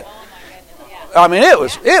hit, I mean, it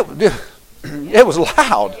was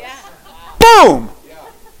loud. Boom!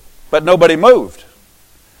 But nobody moved.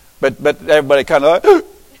 But everybody kind of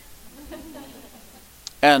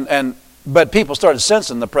but people started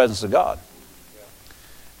sensing the presence of God.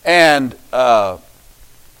 And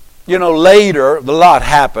later, a lot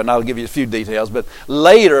happened. I'll give you a few details. But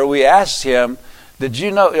later, we asked him, "Did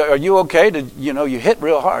you know? Are you okay? You hit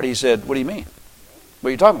real hard?" He said, "What do you mean? What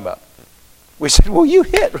are you talking about?" We said, "Well, you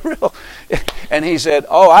hit real." And he said,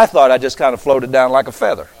 "Oh, I thought I just kind of floated down like a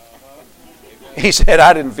feather." He said,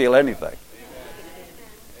 "I didn't feel anything."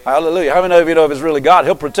 Hallelujah. How many of you know if it's really God,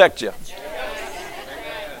 He'll protect you?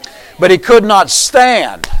 But he could not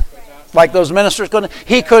stand. Like those ministers couldn't.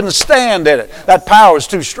 He couldn't stand in it. That power is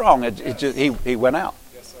too strong. He went out.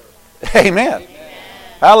 Amen.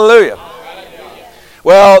 Hallelujah.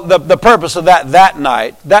 Well, the purpose of that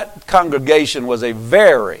night, that congregation was a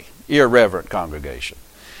very irreverent congregation.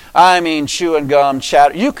 I mean, chewing gum,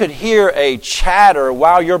 chatter. You could hear a chatter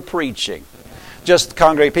while you're preaching. Just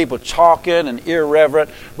congregate people talking and irreverent.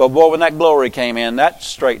 But boy, when that glory came in, that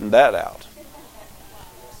straightened that out.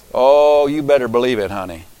 Oh, you better believe it,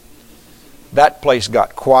 honey. That place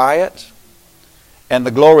got quiet, and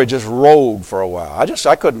the glory just rolled for a while.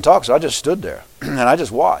 I couldn't talk, so I just stood there, and I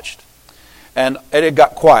just watched. And it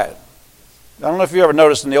got quiet. I don't know if you ever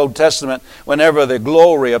noticed in the Old Testament, whenever the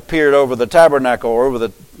glory appeared over the tabernacle, or over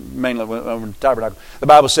the tabernacle, the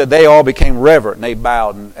Bible said they all became reverent, and they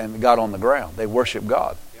bowed and got on the ground. They worshiped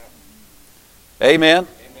God. Amen?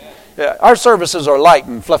 Yeah, our services are light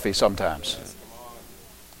and fluffy sometimes.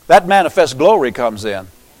 That manifest glory comes in.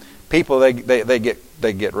 People, they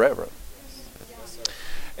get reverent.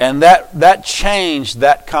 And that changed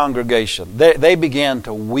that congregation. They began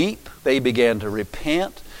to weep. They began to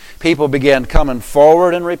repent. People began coming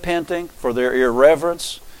forward and repenting for their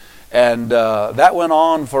irreverence. And that went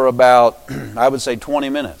on for about, I would say, 20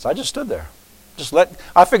 minutes. I just stood there.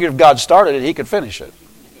 I figured if God started it, He could finish it.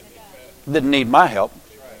 Didn't need my help.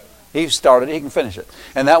 He started it, He can finish it.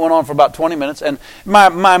 And that went on for about 20 minutes. And my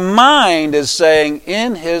mind is saying,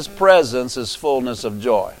 in His presence is fullness of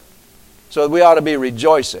joy. So we ought to be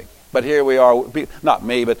rejoicing. But here we are, not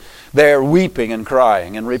me, but they're weeping and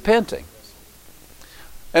crying and repenting.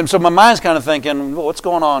 And so my mind's kind of thinking, well, what's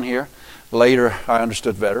going on here? Later, I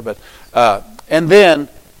understood better. But and then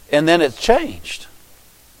it changed.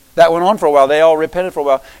 That went on for a while. They all repented for a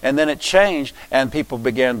while. And then it changed, and people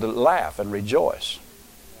began to laugh and rejoice.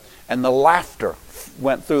 And the laughter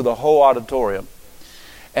went through the whole auditorium.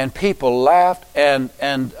 And people laughed. And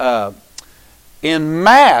in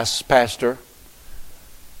mass, Pastor,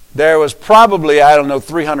 there was probably,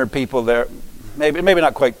 300 people there. Maybe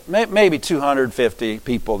not quite. Maybe 250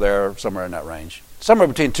 people there, somewhere in that range. Somewhere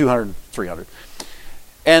between 200 and 300.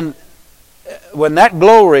 And when that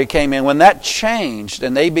glory came in, when that changed,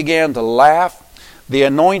 and they began to laugh, the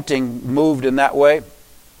anointing moved in that way.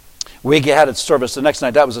 We had a service the next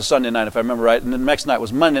night. That was a Sunday night, if I remember right. And the next night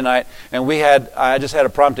was Monday night. And I just had a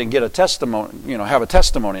prompting to get a testimony, have a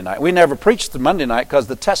testimony night. We never preached the Monday night because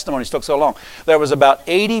the testimonies took so long. There was about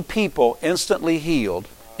 80 people instantly healed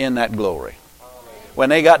in that glory. When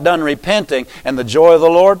they got done repenting and the joy of the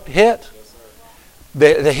Lord hit,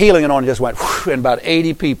 the healing anointing just went, and about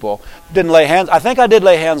 80 people didn't lay hands. I think I did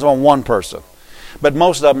lay hands on one person. But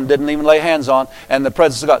most of them didn't even lay hands on, and the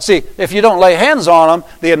presence of God. See, if you don't lay hands on them,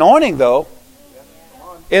 the anointing, though,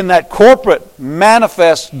 in that corporate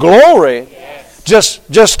manifest glory,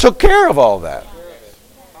 just took care of all that.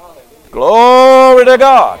 Glory to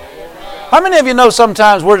God. How many of you know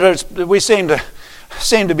sometimes we seem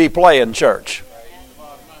to be playing church?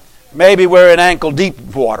 Maybe we're in ankle deep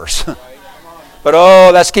waters. But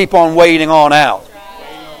let's keep on wading on out.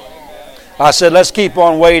 I said, let's keep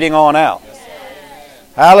on wading on out.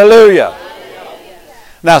 Hallelujah.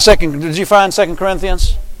 Now, did you find 2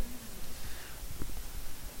 Corinthians?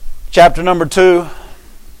 Chapter number 2.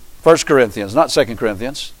 1 Corinthians, not 2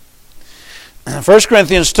 Corinthians. 1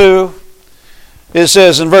 Corinthians 2, it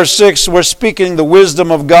says in verse 6, we're speaking the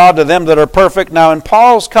wisdom of God to them that are perfect. Now, in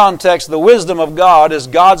Paul's context, the wisdom of God is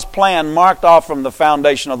God's plan marked off from the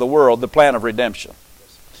foundation of the world, the plan of redemption.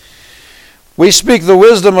 We speak the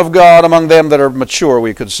wisdom of God among them that are mature,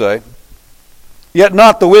 we could say. Yet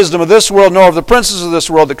not the wisdom of this world, nor of the princes of this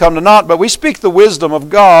world that come to naught, but we speak the wisdom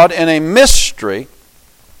of God in a mystery,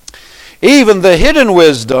 even the hidden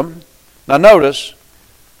wisdom. Now notice,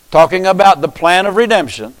 talking about the plan of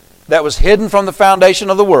redemption that was hidden from the foundation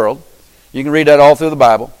of the world. You can read that all through the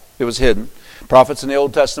Bible. It was hidden. Prophets in the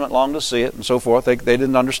Old Testament longed to see it and so forth. They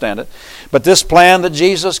didn't understand it. But this plan that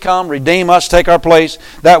Jesus come, redeem us, take our place,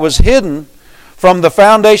 that was hidden from the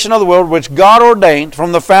foundation of the world, which God ordained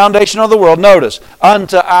from the foundation of the world, notice,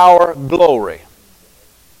 unto our glory.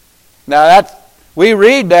 Now we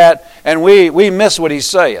read that and we miss what he's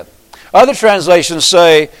saying. Other translations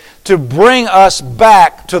say, to bring us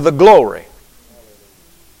back to the glory.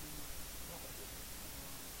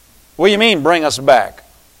 What do you mean, bring us back?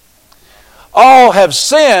 All have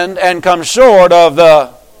sinned and come short of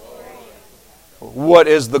what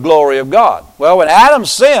is the glory of God? Well, when Adam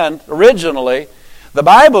sinned originally, the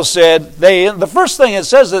Bible said, the first thing it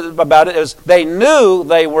says about it is they knew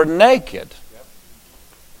they were naked.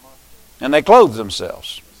 And they clothed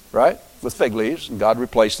themselves, right? With fig leaves, and God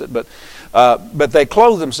replaced it. But they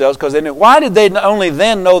clothed themselves because they knew. Why did they only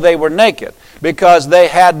then know they were naked? Because they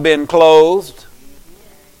had been clothed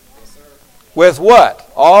with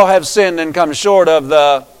what? All have sinned and come short of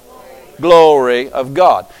the glory of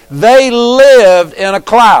God. They lived in a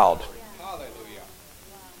cloud.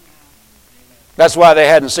 That's why they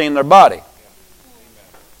hadn't seen their body.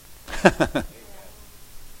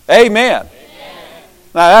 Amen.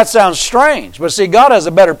 Now that sounds strange, but see, God has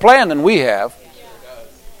a better plan than we have.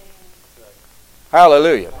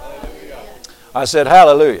 Hallelujah. I said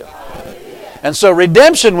hallelujah. And so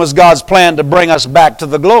redemption was God's plan to bring us back to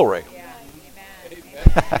the glory.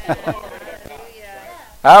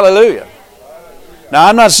 Hallelujah. Now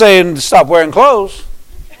I'm not saying to stop wearing clothes.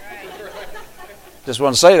 Just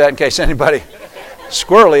want to say that in case anybody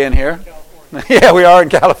squirrely in here. Yeah, we are in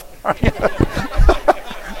California.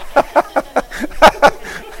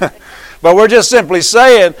 But we're just simply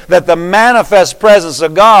saying that the manifest presence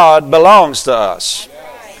of God belongs to us.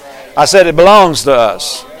 I said it belongs to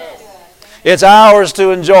us. It's ours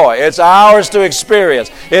to enjoy. It's ours to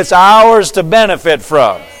experience. It's ours to benefit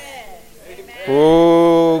from.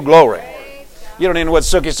 Ooh, glory. You don't even know what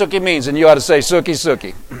suki means, and you ought to say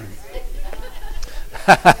suki.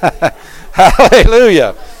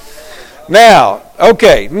 Hallelujah. Now, go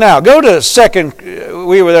to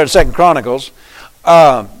we were there in 2 Chronicles.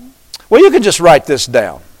 Well, you can just write this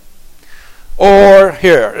down. Or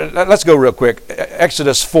here, let's go real quick.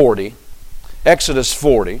 Exodus 40. Exodus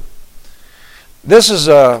 40. This is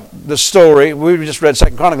the story. We just read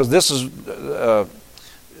 2 Chronicles. This is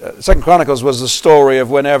 2 Chronicles was the story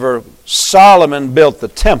of whenever Solomon built the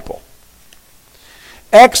temple.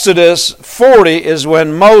 Exodus 40 is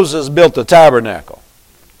when Moses built the tabernacle.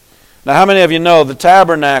 Now, how many of you know the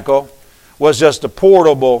tabernacle was just a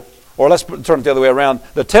portable, or let's turn it the other way around,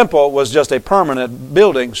 the temple was just a permanent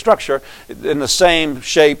building structure in the same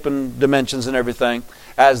shape and dimensions and everything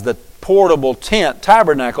as the portable tent,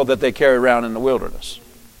 tabernacle that they carry around in the wilderness.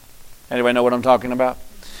 Anybody know what I'm talking about?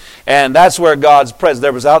 And that's where God's presence,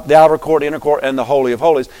 there was the outer court, inner court, and the Holy of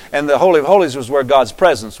Holies. And the Holy of Holies was where God's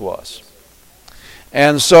presence was.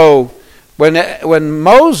 And so when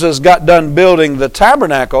Moses got done building the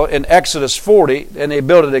tabernacle in Exodus 40, and he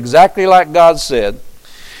built it exactly like God said,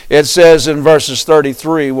 it says in verses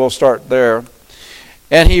 33, we'll start there,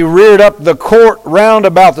 and he reared up the court round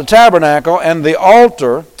about the tabernacle and the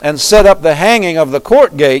altar and set up the hanging of the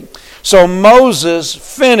court gate. So Moses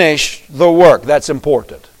finished the work. That's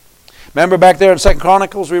important. Remember back there in 2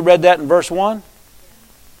 Chronicles, we read that in verse 1?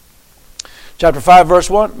 Chapter 5, verse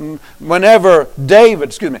 1. Whenever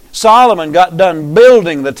Solomon got done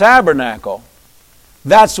building the tabernacle,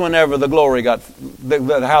 that's whenever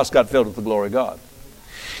the house got filled with the glory of God.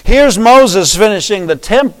 Here's Moses finishing the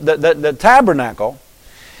tabernacle,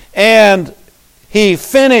 and he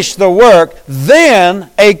finished the work.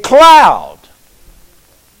 Then a cloud.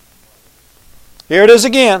 Here it is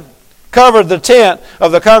again. covered the tent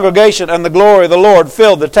of the congregation, and the glory of the Lord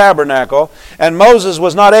filled the tabernacle. And Moses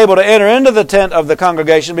was not able to enter into the tent of the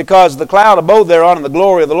congregation because the cloud abode thereon, and the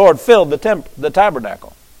glory of the Lord filled the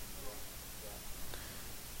tabernacle.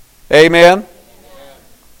 Amen.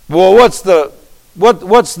 Well, what's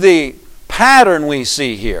the pattern we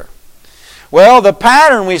see here? Well, the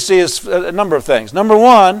pattern we see is a number of things. Number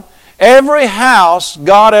one, every house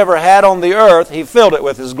God ever had on the earth, He filled it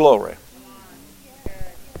with His glory.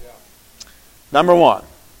 Number one,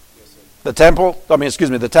 the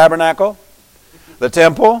tabernacle, the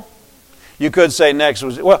temple. You could say next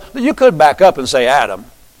was, well, you could back up and say Adam.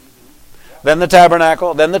 Then the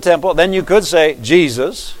tabernacle, then the temple. Then you could say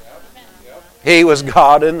Jesus. He was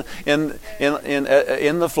God in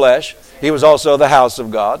the flesh. He was also the house of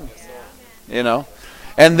God. You know.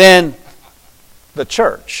 And then the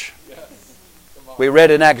church. We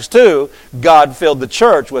read in Acts 2, God filled the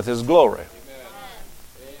church with His glory.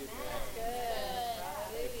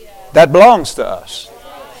 That belongs to us.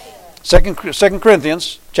 2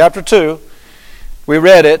 Corinthians chapter 2, we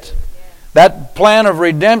read it. That plan of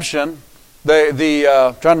redemption, trying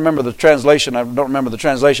to remember the translation, I don't remember the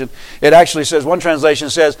translation. It actually says, one translation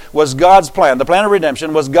says, was God's plan. The plan of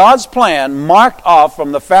redemption was God's plan marked off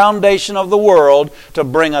from the foundation of the world to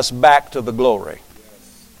bring us back to the glory.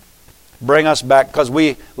 Bring us back, because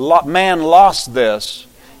man lost this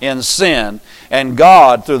in sin, and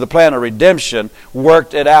God, through the plan of redemption,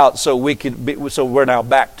 worked it out so we're now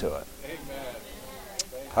back to it. Amen.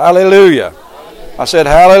 Hallelujah. I said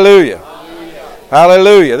hallelujah.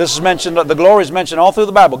 Hallelujah. This is mentioned, the glory is mentioned all through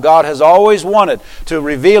the Bible. God has always wanted to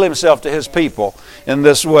reveal Himself to His people in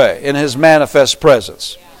this way, in His manifest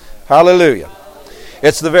presence. Hallelujah.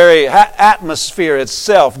 It's the very atmosphere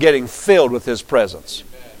itself getting filled with His presence.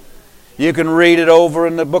 You can read it over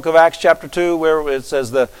in the book of Acts chapter 2 where it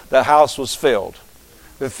says the house was filled.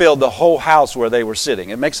 It filled the whole house where they were sitting.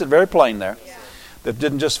 It makes it very plain there. It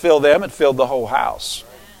didn't just fill them, it filled the whole house.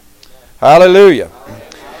 Hallelujah.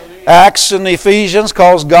 Acts in Ephesians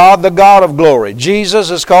calls God the God of glory.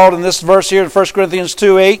 Jesus is called in this verse here in 1 Corinthians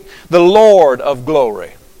 2:8 the Lord of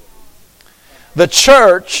glory. The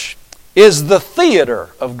church is the theater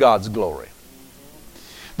of God's glory.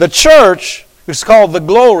 The church is called the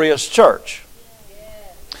glorious church.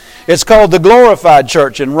 It's called the glorified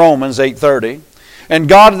church in Romans 8:30. And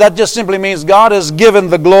God, that just simply means God has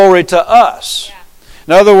given the glory to us.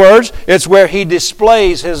 In other words, it's where He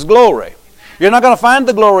displays His glory. You're not going to find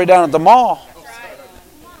the glory down at the mall.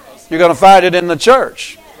 You're going to find it in the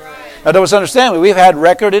church. Now, don't misunderstand me. We've had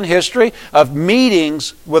record in history of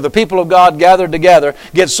meetings where the people of God gathered together,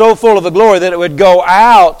 get so full of the glory that it would go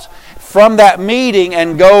out from that meeting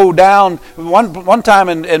and go down. One time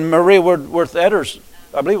in Marie Worth Edder's,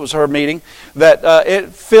 I believe it was her meeting, that it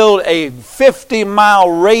filled a 50-mile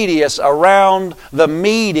radius around the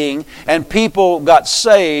meeting, and people got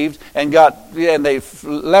saved and they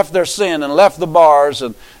left their sin and left the bars,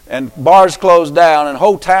 and bars closed down, and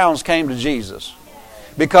whole towns came to Jesus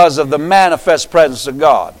because of the manifest presence of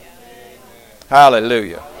God.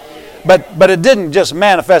 Hallelujah. But it didn't just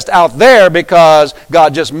manifest out there because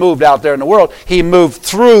God just moved out there in the world. He moved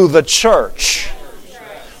through the church,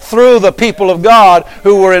 through the people of God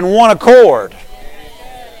who were in one accord.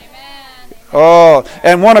 Oh,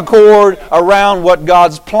 and one accord around what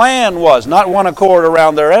God's plan was, not one accord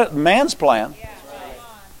around man's plan.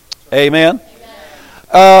 Amen.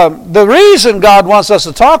 The reason God wants us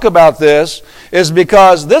to talk about this is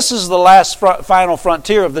because this is the last final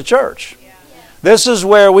frontier of the church. This is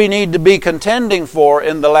where we need to be contending for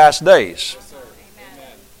in the last days.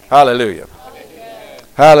 Hallelujah.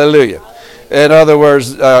 Hallelujah. In other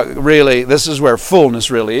words, really, this is where fullness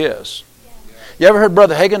really is. You ever heard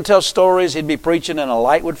Brother Hagin tell stories? He'd be preaching and a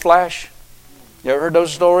light would flash. You ever heard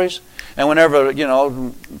those stories? And whenever,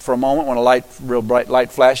 for a moment when a real bright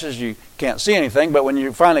light flashes, you can't see anything. But when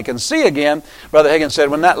you finally can see again, Brother Hagin said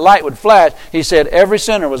when that light would flash, he said every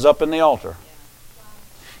sinner was up in the altar.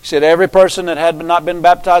 He said every person that had not been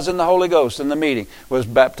baptized in the Holy Ghost in the meeting was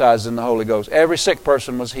baptized in the Holy Ghost. Every sick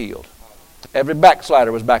person was healed. Every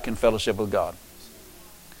backslider was back in fellowship with God.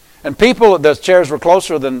 And people, the chairs were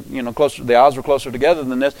closer than, the aisles were closer together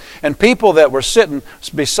than this. And people that were sitting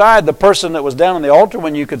beside the person that was down on the altar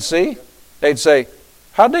when you could see, they'd say,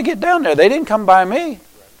 how'd they get down there? They didn't come by me.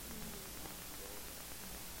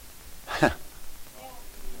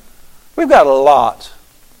 We've got a lot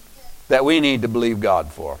that we need to believe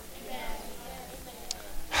God for.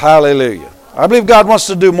 Hallelujah. I believe God wants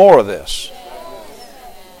to do more of this.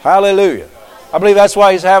 Hallelujah. I believe that's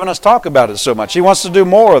why He's having us talk about it so much. He wants to do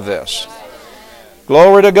more of this.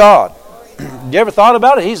 Glory to God. You ever thought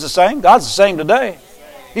about it? He's the same. God's the same today.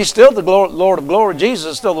 He's still the Lord of glory.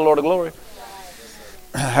 Jesus is still the Lord of glory.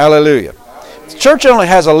 Hallelujah. The church only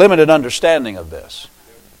has a limited understanding of this.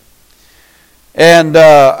 And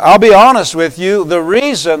I'll be honest with you, there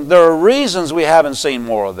are reasons we haven't seen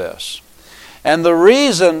more of this. And the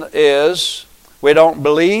reason is we don't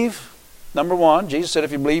believe. Number one, Jesus said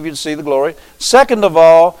if you believe you'd see the glory. Second of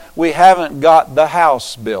all, we haven't got the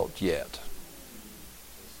house built yet.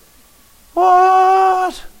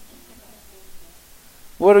 What?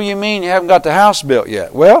 What do you mean you haven't got the house built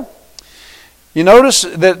yet? Well, you notice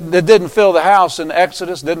that it didn't fill the house in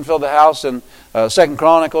Exodus, didn't fill the house in 2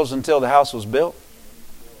 Chronicles until the house was built.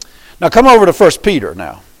 Now come over to 1 Peter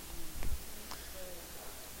now.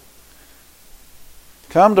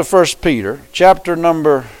 Come to 1 Peter, chapter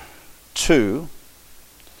number 2.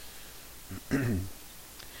 I'm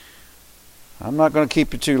not going to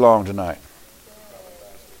keep you too long tonight.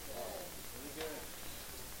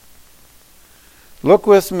 Look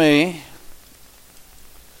with me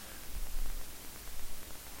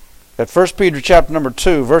at 1 Peter chapter number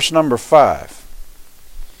 2, verse number 5.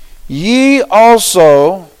 Ye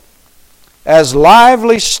also, as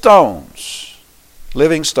lively stones,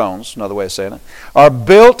 living stones, another way of saying it, are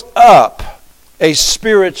built up a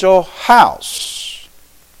spiritual house.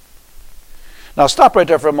 Now stop right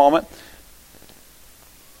there for a moment.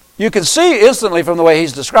 You can see instantly from the way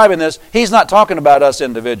he's describing this, he's not talking about us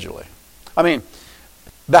individually. I mean,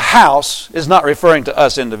 the house is not referring to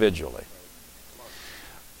us individually.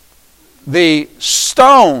 The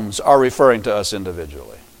stones are referring to us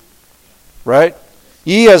individually. Right?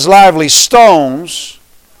 Ye as lively stones.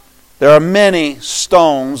 There are many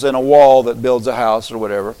stones in a wall that builds a house or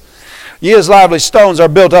whatever. Ye as lively stones are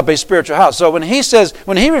built up a spiritual house. So when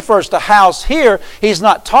he refers to house here, he's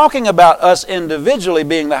not talking about us individually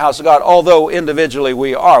being the house of God, although individually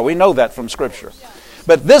we are. We know that from Scripture.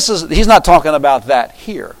 But he's not talking about that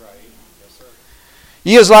here.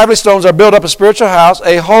 Ye as lively stones are built up a spiritual house,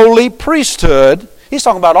 a holy priesthood. He's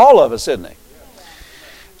talking about all of us, isn't he?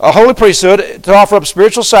 A holy priesthood to offer up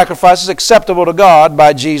spiritual sacrifices acceptable to God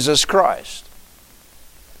by Jesus Christ.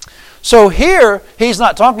 So here, he's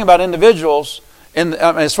not talking about individuals,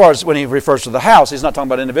 as far as when he refers to the house, he's not talking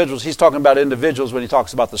about individuals. He's talking about individuals when he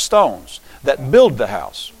talks about the stones that build the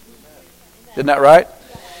house. Isn't that right?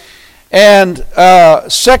 And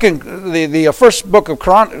the first book of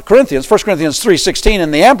Corinthians, 1 Corinthians 3:16 in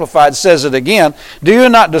the Amplified says it again. Do you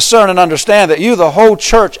not discern and understand that you, the whole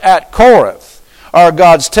church at Corinth, are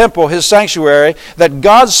God's temple, His sanctuary, that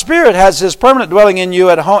God's Spirit has His permanent dwelling in you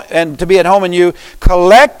at home, and to be at home in you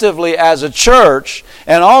collectively as a church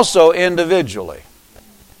and also individually.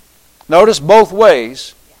 Notice both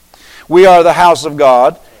ways. We are the house of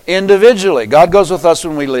God individually. God goes with us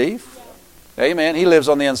when we leave. Amen. He lives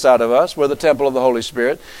on the inside of us. We're the temple of the Holy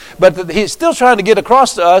Spirit. But He's still trying to get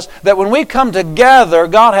across to us that when we come together,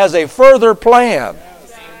 God has a further plan.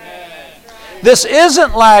 This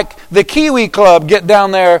isn't like the Kiwi Club get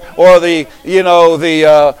down there, or the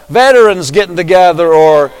veterans getting together,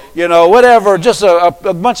 or whatever, just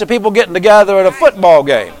a bunch of people getting together at a football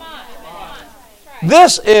game.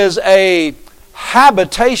 This is a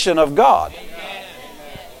habitation of God.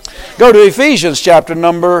 Go to Ephesians chapter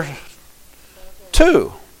number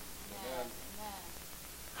 2.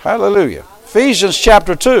 Hallelujah. Ephesians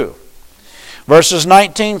chapter 2, verses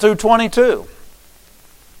 19 through 22.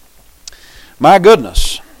 My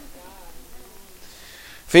goodness.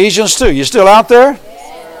 Ephesians 2. You still out there?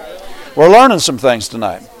 We're learning some things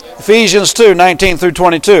tonight. Ephesians 2, 19 through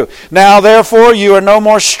 22. Now therefore you are no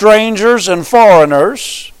more strangers and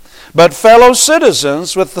foreigners, but fellow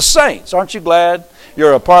citizens with the saints. Aren't you glad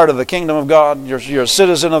you're a part of the kingdom of God? You're a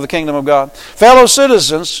citizen of the kingdom of God. Fellow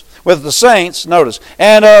citizens with the saints, notice,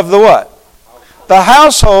 and of the what? The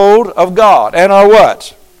household of God. And are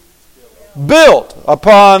what? Built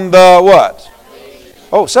upon the what?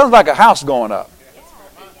 Oh, sounds like a house going up.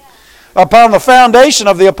 Upon the foundation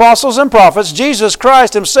of the apostles and prophets, Jesus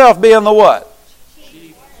Christ Himself being the what?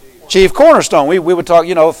 Chief cornerstone. We would talk,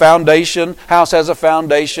 foundation. House has a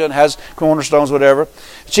foundation, has cornerstones, whatever.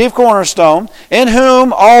 Chief cornerstone, in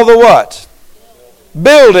whom all the what?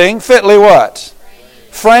 Building fitly what?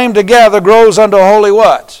 Framed together grows unto a holy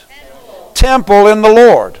what? Temple in the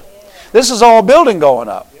Lord. This is all building going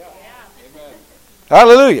up.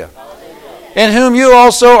 Hallelujah. In whom you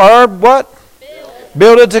also are what?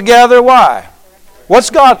 Builded together. Why?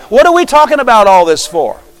 What are we talking about all this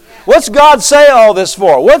for? What's God say all this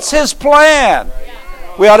for? What's His plan?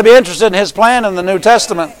 We ought to be interested in His plan in the New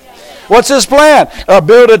Testament. What's His plan?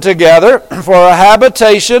 Builded together for a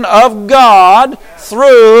habitation of God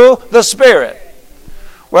through the Spirit.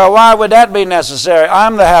 Well, why would that be necessary?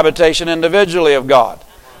 I'm the habitation individually of God.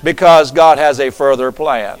 Because God has a further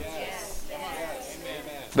plan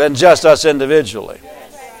than just us individually.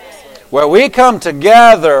 Where we come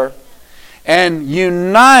together and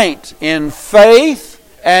unite in faith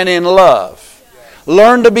and in love.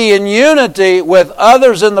 Learn to be in unity with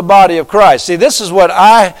others in the body of Christ. See, this is what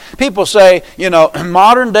people say,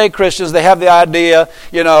 modern day Christians, they have the idea,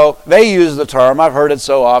 they use the term, I've heard it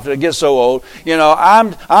so often, it gets so old,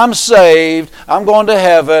 I'm saved, I'm going to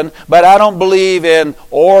heaven, but I don't believe in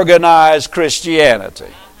organized Christianity.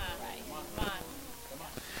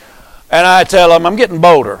 And I tell them, I'm getting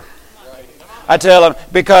bolder. I tell them,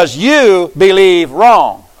 because you believe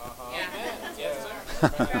wrong.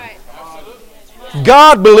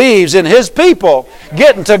 God believes in His people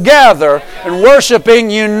getting together and worshiping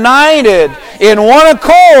united in one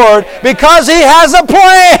accord because He has a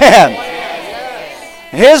plan.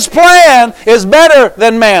 His plan is better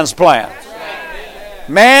than man's plan.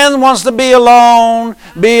 Man wants to be a lone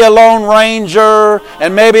ranger,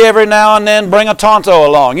 and maybe every now and then bring a tonto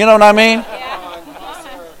along. You know what I mean?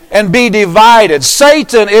 And be divided.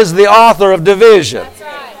 Satan is the author of division.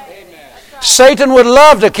 Satan would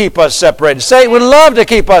love to keep us separated. Satan would love to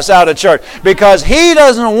keep us out of church because he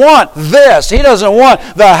doesn't want this. He doesn't want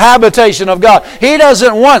the habitation of God. He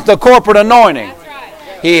doesn't want the corporate anointing.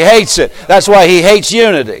 He hates it. That's why he hates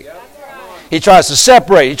unity. He tries to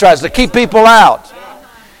separate. He tries to keep people out.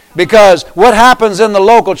 Because what happens in the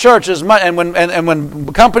local churches, and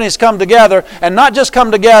when companies come together, and not just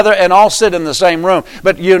come together and all sit in the same room,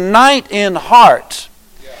 but unite in heart.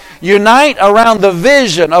 Unite around the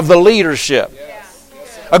vision of the leadership.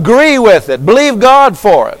 Agree with it. Believe God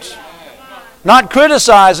for it. Not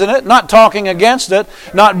criticizing it, not talking against it,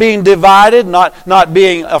 not being divided, not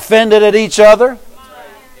being offended at each other.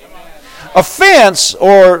 Offense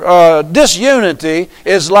or disunity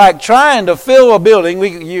is like trying to fill a building.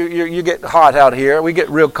 You get hot out here. We get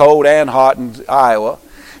real cold and hot in Iowa.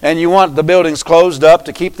 And you want the buildings closed up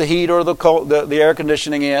to keep the heat or the air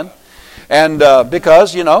conditioning in. And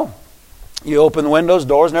because, you open the windows,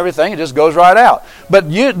 doors, and everything, it just goes right out. But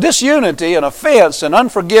disunity and offense and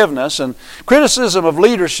unforgiveness and criticism of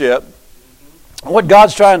leadership, what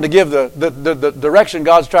God's trying to give, the direction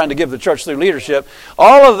God's trying to give the church through leadership,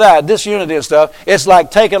 all of that, disunity and stuff, it's like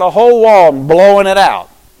taking a whole wall and blowing it out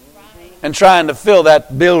and trying to fill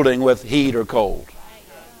that building with heat or cold.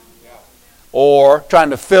 Or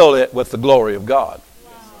trying to fill it with the glory of God.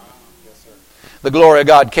 The glory of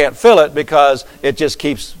God can't fill it because it just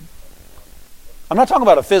keeps... I'm not talking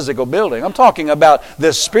about a physical building. I'm talking about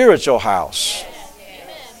this spiritual house.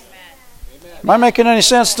 Am I making any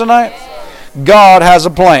sense tonight? God has a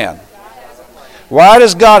plan. Why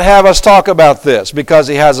does God have us talk about this? Because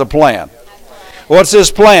He has a plan. What's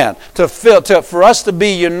His plan? For us to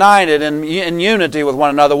be united in unity with one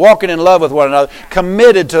another, walking in love with one another,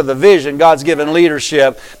 committed to the vision God's given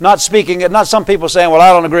leadership, not speaking it, not some people saying, well,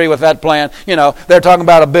 I don't agree with that plan. They're talking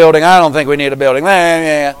about a building. I don't think we need a building.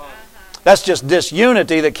 That's just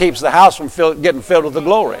disunity that keeps the house from getting filled with the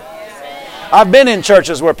glory. I've been in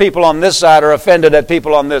churches where people on this side are offended at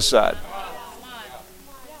people on this side.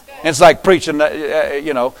 It's like preaching,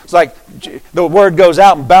 it's like the word goes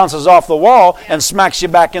out and bounces off the wall and smacks you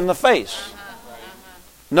back in the face.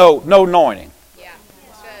 No anointing.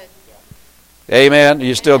 Amen. Are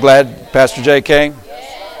you still glad Pastor Jay came?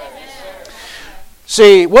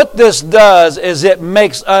 See, what this does is it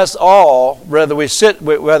makes us all, whether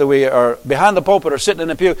we are behind the pulpit or sitting in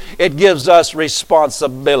the pew, it gives us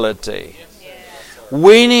responsibility.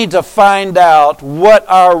 We need to find out what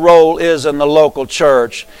our role is in the local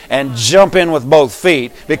church and jump in with both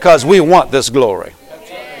feet because we want this glory.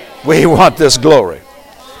 We want this glory.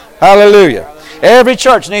 Hallelujah. Every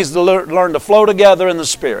church needs to learn to flow together in the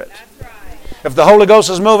Spirit. If the Holy Ghost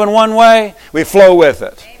is moving one way, we flow with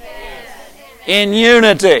it. In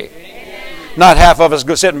unity. Not half of us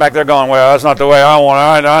sitting back there going, well, that's not the way I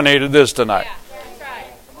want it. I needed this tonight.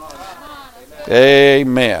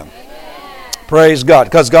 Amen. Praise God.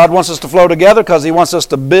 Because God wants us to flow together because He wants us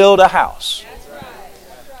to build a house.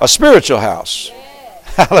 A spiritual house.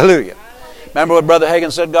 Hallelujah. Remember what Brother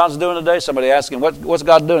Hagin said God's doing today? Somebody asked him, what's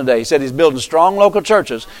God doing today? He said He's building strong local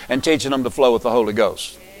churches and teaching them to flow with the Holy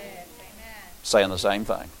Ghost. Saying the same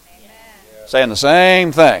thing. Saying the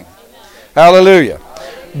same thing. Hallelujah.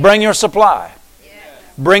 Bring your supply.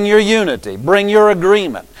 Bring your unity. Bring your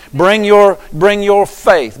agreement. Bring your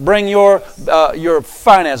faith. Bring your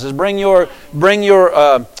finances. Bring your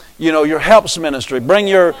helps ministry. Bring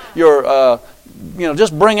your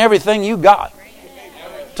just bring everything you got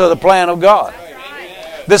to the plan of God.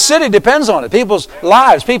 The city depends on it. People's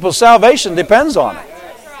lives, people's salvation depends on it.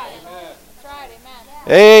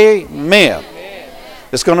 Amen.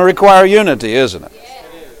 It's going to require unity, isn't it?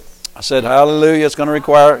 I said, hallelujah, it's going to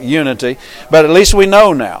require unity. But at least we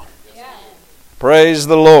know now. Praise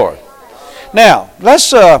the Lord. Now, let's,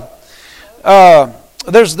 there's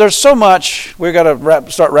so much, we've got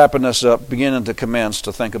to start wrapping this up, beginning to commence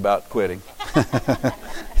to think about quitting.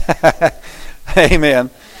 Amen.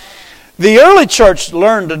 The early church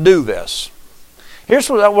learned to do this. Here's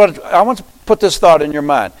what I want to put this thought in your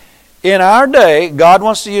mind. In our day, God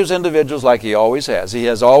wants to use individuals like He always has. He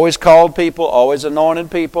has always called people, always anointed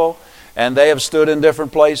people, and they have stood in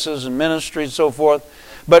different places and ministries and so forth.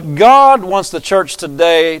 But God wants the church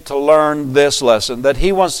today to learn this lesson, that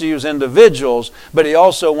He wants to use individuals, but He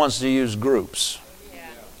also wants to use groups.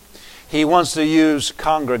 He wants to use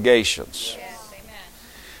congregations.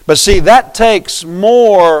 But see, that takes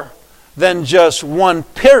more than just one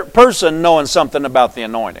person knowing something about the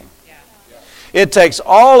anointing. It takes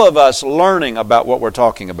all of us learning about what we're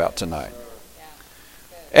talking about tonight.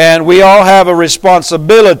 And we all have a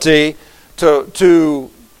responsibility to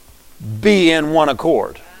be in one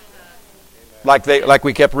accord. Like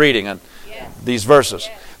we kept reading in these verses.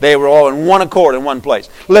 They were all in one accord in one place.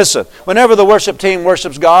 Listen, whenever the worship team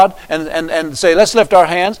worships God and say, let's lift our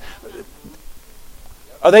hands,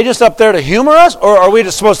 are they just up there to humor us, or are we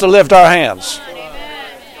just supposed to lift our hands?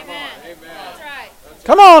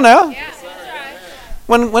 Come on now.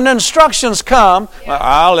 When instructions come, well,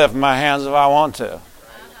 I'll lift my hands if I want to.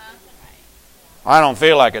 I don't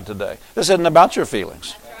feel like it today. This isn't about your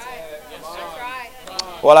feelings.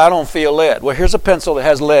 Well, I don't feel lead. Well, here's a pencil that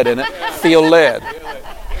has lead in it. Feel lead.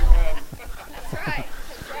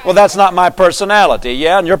 Well, that's not my personality.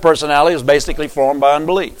 Yeah, and your personality is basically formed by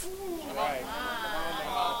unbelief.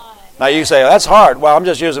 Now you say, that's hard. Well, I'm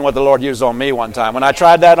just using what the Lord used on me one time. When I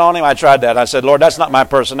tried that on Him, I tried that. I said, Lord, that's not my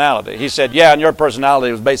personality. He said, yeah, and your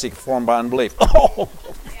personality was basically formed by unbelief. Oh.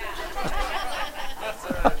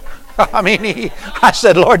 I mean, I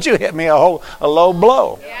said, Lord, you hit me a low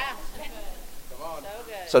blow.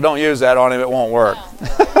 So don't use that on Him. It won't work.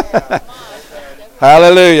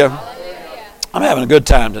 Hallelujah. I'm having a good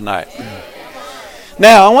time tonight.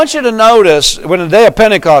 Now, I want you to notice, when the day of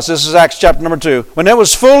Pentecost, this is Acts chapter number 2, when it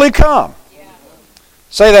was fully come.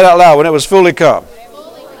 Say that out loud, when it was fully come.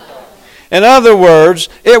 In other words,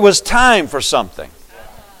 it was time for something.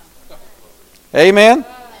 Amen?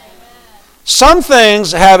 Some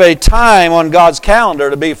things have a time on God's calendar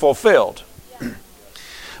to be fulfilled.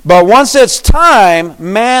 But once it's time,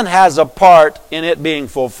 man has a part in it being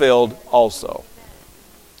fulfilled also.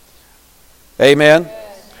 Amen?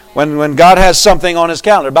 When God has something on His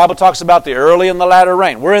calendar. The Bible talks about the early and the latter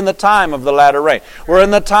rain. We're in the time of the latter rain. We're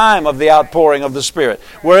in the time of the outpouring of the Spirit.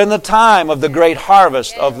 We're in the time of the great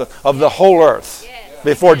harvest of the whole earth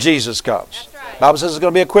before Jesus comes. The Bible says it's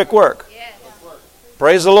going to be a quick work.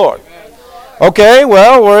 Praise the Lord. Okay,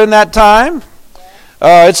 well, we're in that time.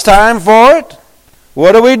 It's time for it.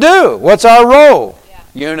 What do? What's our role?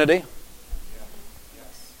 Unity.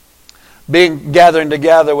 Gathering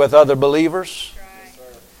together with other believers.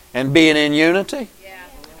 And being in unity.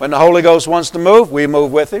 When the Holy Ghost wants to move, we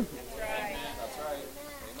move with Him.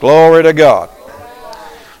 Glory to God.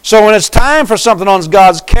 So when it's time for something on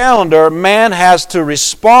God's calendar, man has to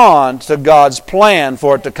respond to God's plan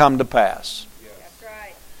for it to come to pass.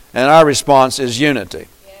 And our response is unity.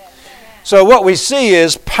 So what we see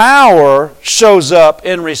is power shows up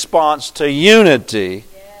in response to unity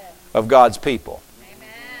of God's people.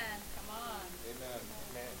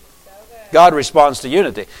 God responds to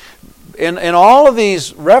unity. In all of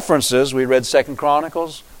these references, we read 2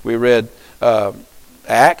 Chronicles, we read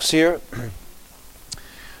Acts here.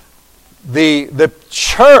 The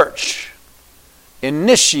church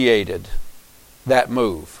initiated that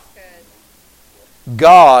move.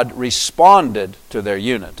 God responded to their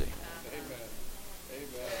unity.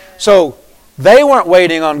 So they weren't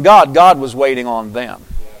waiting on God. God was waiting on them.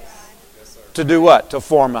 To do what? To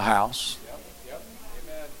form a house.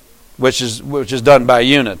 Which is done by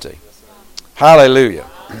unity. Hallelujah.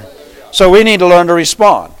 So we need to learn to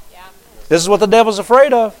respond. This is what the devil's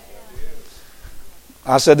afraid of.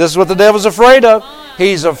 I said this is what the devil's afraid of.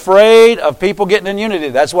 He's afraid of people getting in unity.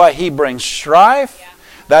 That's why he brings strife.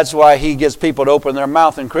 That's why he gets people to open their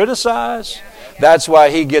mouth and criticize. That's why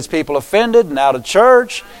he gets people offended and out of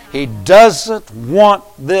church. He doesn't want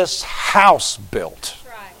this house built.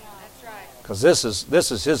 Because this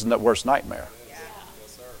is his worst nightmare.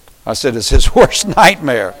 I said it's his worst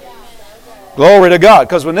nightmare. Glory to God.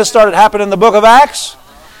 Because when this started happening in the book of Acts,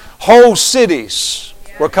 whole cities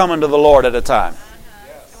were coming to the Lord at a time.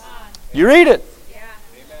 You read it.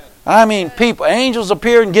 I mean, people, angels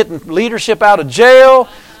appearing, getting leadership out of jail.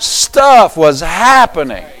 Stuff was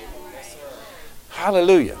happening.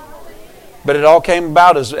 Hallelujah. But it all came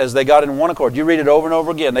about as they got in one accord. You read it over and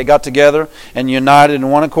over again. They got together and united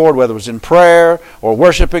in one accord, whether it was in prayer or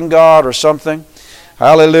worshiping God or something.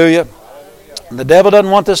 Hallelujah. And the devil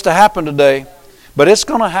doesn't want this to happen today, but it's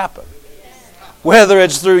going to happen. Whether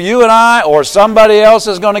it's through you and I or somebody else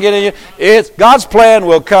is going to get in you, God's plan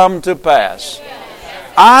will come to pass.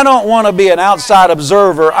 I don't want to be an outside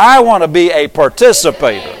observer. I want to be a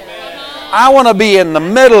participator. I want to be in the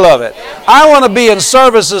middle of it. I want to be in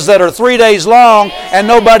services that are 3 days long and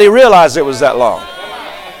nobody realized it was that long.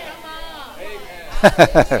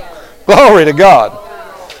 Glory to God.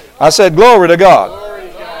 I said glory to God.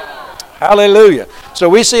 Hallelujah. So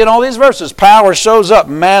we see in all these verses, power shows up,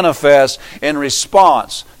 manifests in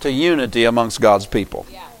response to unity amongst God's people.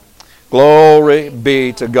 Glory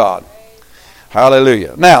be to God.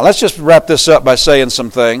 Hallelujah. Now, let's just wrap this up by saying some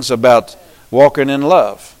things about walking in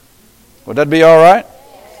love. Would that be all right?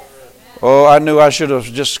 Oh, I knew I should have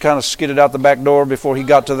just kind of skidded out the back door before he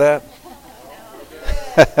got to that.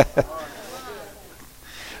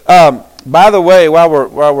 By the way, while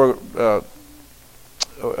we're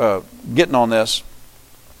getting on this,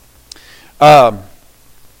 the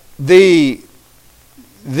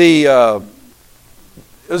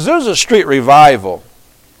Azusa Street Revival,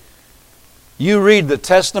 you read the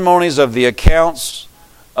testimonies of the accounts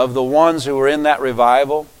of the ones who were in that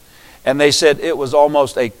revival, and they said it was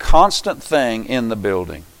almost a constant thing in the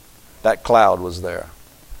building. That cloud was there.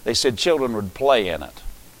 They said children would play in it,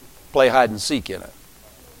 play hide and seek in it.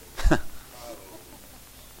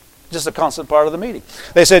 Just a constant part of the meeting.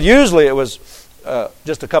 They said usually it was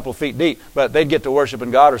just a couple of feet deep, but they'd get to worshiping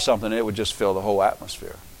God or something, and it would just fill the whole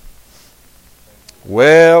atmosphere.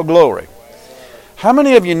 Well, glory. How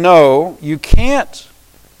many of you know you can't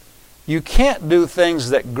do things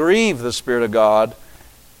that grieve the Spirit of God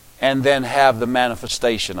and then have the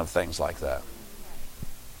manifestation of things like that?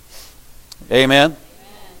 Amen?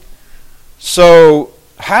 So,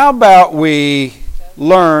 how about we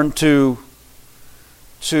learn to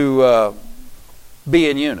be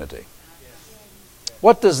in unity?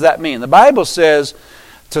 What does that mean? The Bible says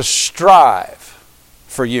to strive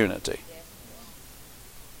for unity.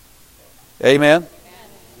 Amen?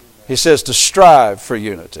 He says to strive for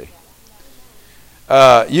unity.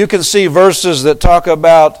 You can see verses that talk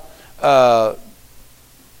about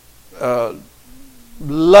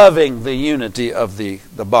loving the unity of the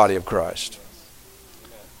body of Christ.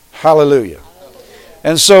 Hallelujah.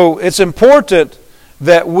 And so it's important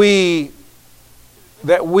that we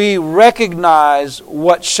recognize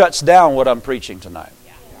what shuts down what I'm preaching tonight.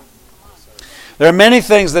 There are many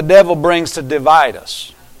things the devil brings to divide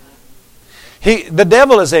us. The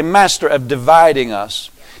devil is a master of dividing us.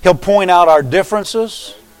 He'll point out our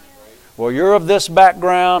differences. Well, you're of this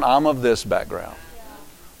background, I'm of this background.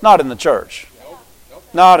 Not in the church.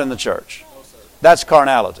 Not in the church. That's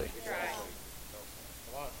carnality.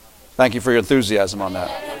 Thank you for your enthusiasm on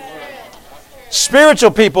that.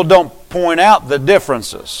 Spiritual people don't point out the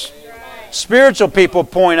differences. Spiritual people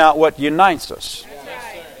point out what unites us.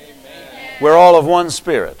 We're all of one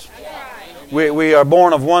spirit. We are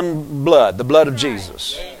born of one blood, the blood of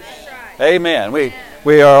Jesus. Amen.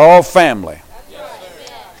 We are all family.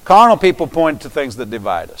 Carnal people point to things that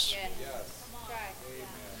divide us.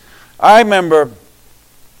 I remember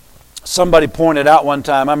somebody pointed out one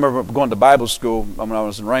time, I remember going to Bible school when I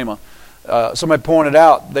was in Rhema, somebody pointed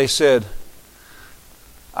out, they said,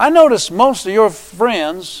 I noticed most of your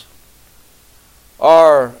friends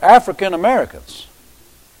are African Americans.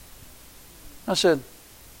 I said,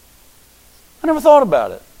 I never thought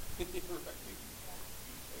about it.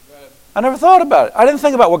 I never thought about it. I didn't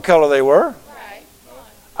think about what color they were.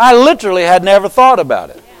 I literally had never thought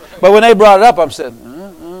about it. But when they brought it up, I said,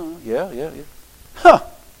 yeah. Huh.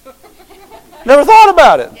 Never thought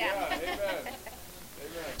about it.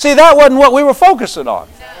 See, that wasn't what we were focusing on.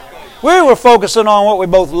 We were focusing on what we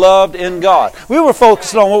both loved in God. We were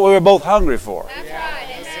focusing on what we were both hungry for.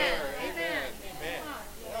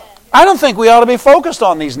 I don't think we ought to be focused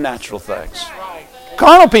on these natural things.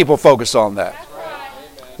 Carnal people focus on that.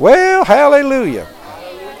 Well, hallelujah.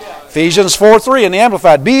 Ephesians 4:3 in the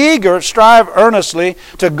Amplified. Be eager, strive earnestly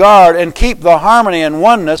to guard and keep the harmony and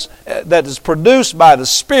oneness that is produced by the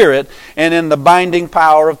Spirit and in the binding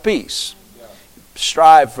power of peace.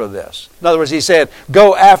 Strive for this. In other words, he said,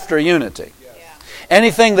 go after unity.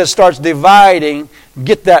 Anything that starts dividing,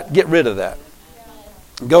 get rid of that.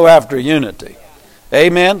 Go after unity.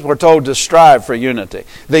 Amen? We're told to strive for unity.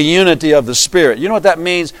 The unity of the Spirit. You know what that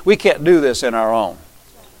means? We can't do this in our own.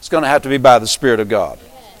 It's going to have to be by the Spirit of God.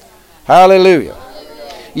 Hallelujah.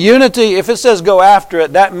 Unity, if it says go after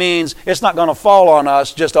it, that means it's not going to fall on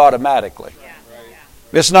us just automatically.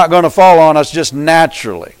 It's not going to fall on us just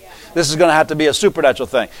naturally. This is going to have to be a supernatural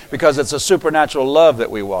thing because it's a supernatural love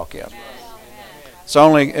that we walk in. It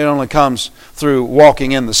only comes through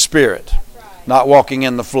walking in the Spirit, not walking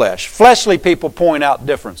in the flesh. Fleshly people point out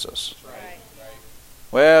differences.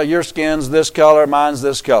 Well, your skin's this color, mine's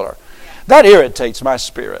this color. That irritates my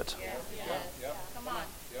spirit.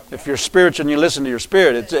 If you're spiritual and you listen to your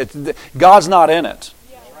spirit, God's not in it.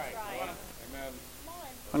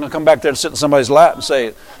 I'm going to come back there and sit in somebody's lap and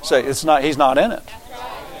say it's not. He's not in it.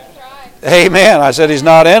 Amen. I said He's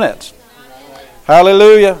not in it.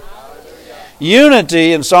 Hallelujah.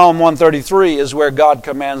 Unity in Psalm 133 is where God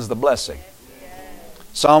commands the blessing.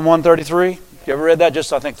 Psalm 133. You ever read that?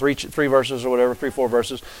 Just I think three verses or whatever, 3-4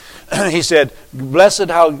 verses. He said, "Blessed,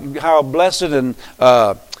 how blessed and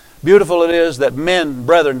beautiful it is that men,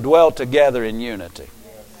 brethren, dwell together in unity."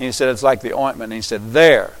 He said it's like the ointment. And he said,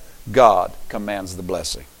 there God commands the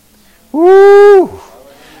blessing. Woo!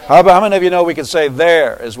 How many of you know we can say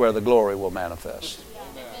there is where the glory will manifest?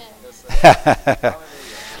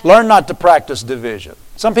 Learn not to practice division.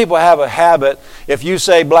 Some people have a habit, if you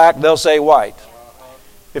say black, they'll say white.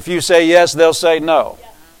 If you say yes, they'll say no.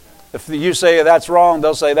 If you say that's wrong,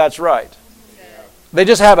 they'll say that's right. They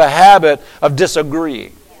just have a habit of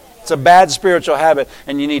disagreeing. It's a bad spiritual habit,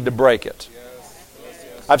 and you need to break it.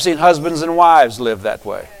 I've seen husbands and wives live that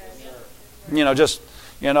way.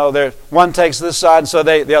 One takes this side, and so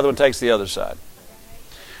the other one takes the other side.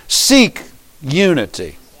 Seek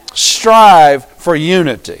unity. Strive for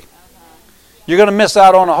unity. You're going to miss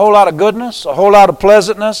out on a whole lot of goodness, a whole lot of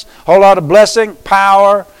pleasantness, a whole lot of blessing,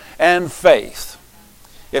 power, and faith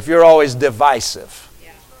if you're always divisive.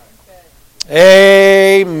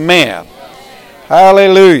 Amen.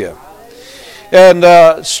 Hallelujah.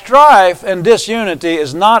 And strife and disunity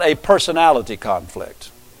is not a personality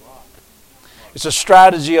conflict. It's a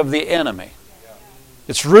strategy of the enemy.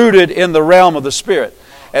 It's rooted in the realm of the spirit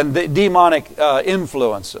and the demonic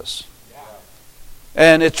influences.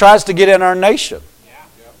 And it tries to get in our nation.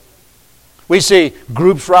 We see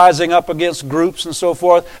groups rising up against groups and so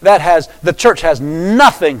forth. The church has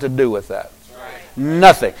nothing to do with that.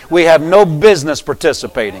 Nothing. We have no business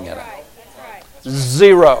participating in it.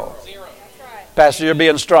 Zero. Pastor, you're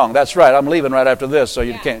being strong. That's right. I'm leaving right after this, so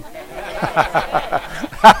you can't.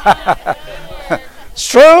 It's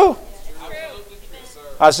true.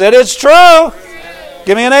 I said it's true.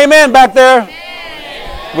 Give me an amen back there.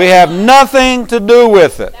 We have nothing to do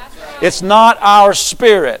with it. It's not our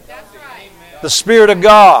spirit. The Spirit of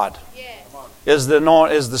God is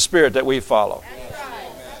the Spirit that we follow.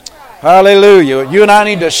 Hallelujah. You and I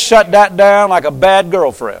need to shut that down like a bad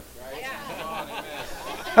girlfriend.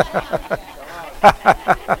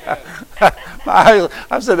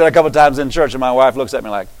 I've said that a couple of times in church, and my wife looks at me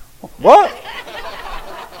like, "What?"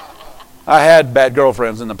 I had bad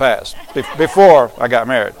girlfriends in the past, before I got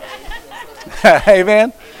married.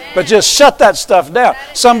 Amen? But just shut that stuff down.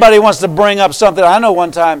 Somebody wants to bring up something. I know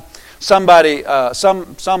one time somebody,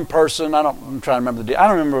 some person, I'm trying to remember I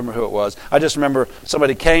don't remember who it was. I just remember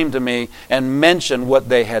somebody came to me and mentioned what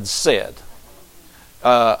they had said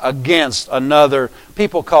against another,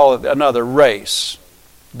 people call it another race.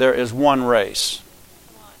 There is one race.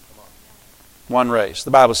 One race.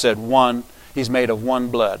 The Bible said He's made of one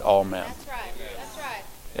blood, all men. That's right. That's right.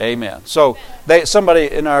 Amen. So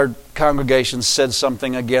somebody in our congregation said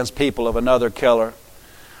something against people of another color.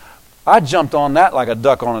 I jumped on that like a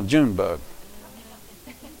duck on a June bug.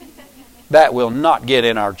 That will not get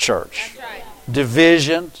in our church. That's right.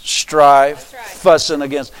 Division, strife, right. Fussing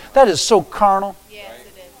against. That is so carnal. Yes, it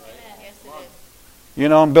is. Yes, it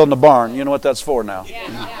is. I'm building a barn. You know what that's for now.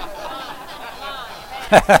 Yeah.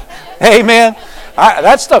 Amen.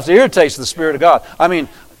 That stuff irritates the Spirit of God. I mean,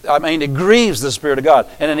 it grieves the Spirit of God,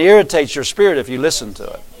 and it irritates your spirit if you listen to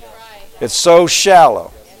it. It's so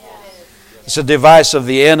shallow. It's a device of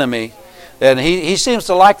the enemy, and he seems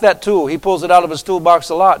to like that tool. He pulls it out of his toolbox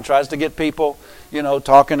a lot and tries to get people,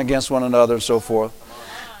 talking against one another and so forth.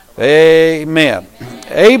 Amen.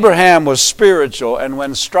 Abraham was spiritual, and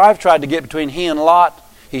when strife tried to get between he and Lot,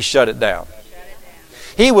 he shut it down.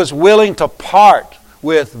 He was willing to part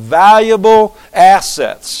with valuable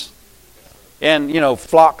assets and,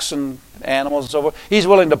 flocks and animals and so forth. He's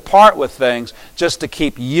willing to part with things just to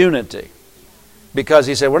keep unity. Because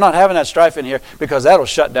he said, we're not having that strife in here because that'll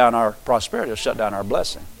shut down our prosperity. It'll shut down our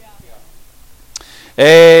blessing.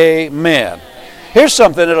 Amen. Here's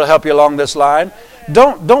something that'll help you along this line.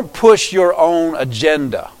 Don't push your own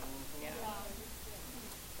agenda.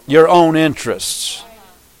 Your own interests.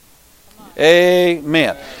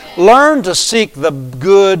 Amen. Learn to seek the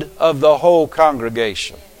good of the whole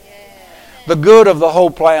congregation. The good of the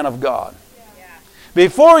whole plan of God.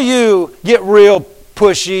 Before you get real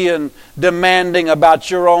pushy and demanding about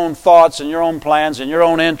your own thoughts and your own plans and your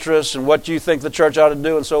own interests and what you think the church ought to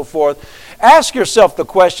do and so forth, ask yourself the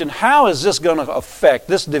question, how is this going to affect,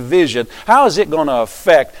 this division, how is it going to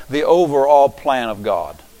affect the overall plan of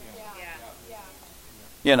God?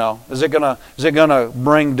 You know, is it going to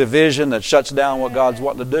bring division that shuts down what God's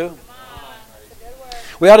wanting to do?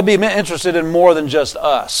 We ought to be interested in more than just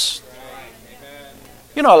us.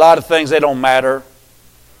 You know, a lot of things, they don't matter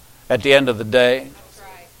at the end of the day.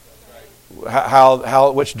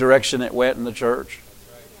 Which direction it went in the church,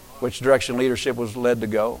 which direction leadership was led to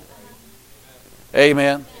go.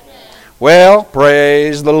 Amen. Well,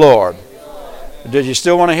 praise the Lord. Did you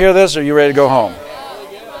still want to hear this, or are you ready to go home?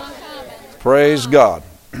 Praise God.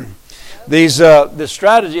 This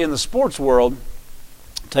strategy in the sports world,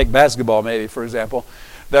 take basketball maybe for example,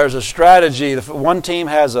 there's a strategy. One team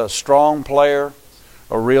has a strong player,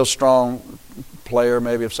 a real strong player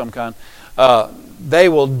maybe of some kind. They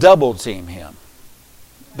will double team him.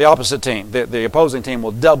 The opposite team, the opposing team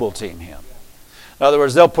will double team him. In other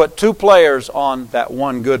words, they'll put two players on that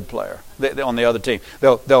one good player on the other team.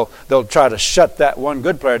 They'll try to shut that one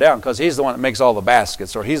good player down because he's the one that makes all the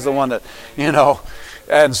baskets, or he's the one that, you know.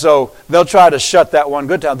 And so they'll try to shut that one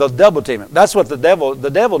good down. They'll double team him. That's what the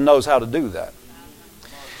devil knows how to do that.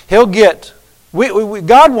 He'll get.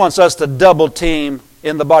 God wants us to double team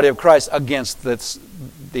in the body of Christ against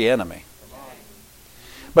the enemy.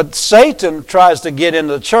 But Satan tries to get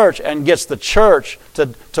into the church and gets the church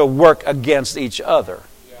to work against each other.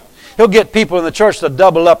 He'll get people in the church to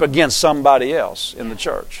double up against somebody else in the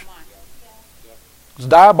church. It's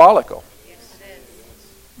diabolical.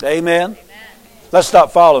 Amen? Let's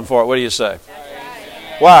stop falling for it. What do you say?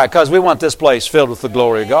 Why? Because we want this place filled with the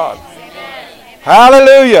glory of God.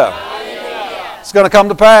 Hallelujah! It's going to come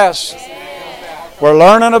to pass. We're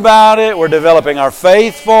learning about it. We're developing our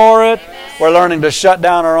faith for it. We're learning to shut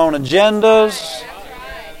down our own agendas.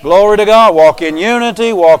 Glory to God. Walk in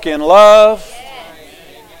unity. Walk in love.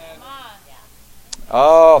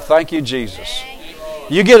 Oh, thank you, Jesus.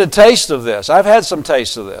 You get a taste of this. I've had some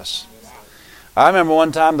taste of this. I remember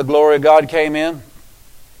one time the glory of God came in.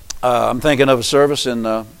 I'm thinking of a service in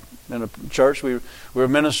a church. We were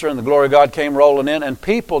ministering. The glory of God came rolling in, and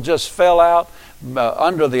people just fell out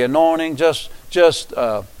under the anointing.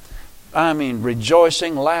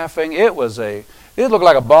 Rejoicing, laughing. It looked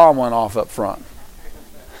like a bomb went off up front.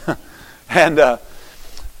 And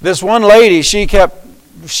this one lady, she kept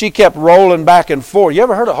rolling back and forth. You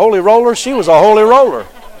ever heard of holy roller? She was a holy roller.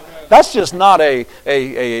 That's just not a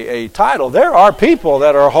title. There are people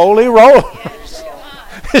that are holy rollers.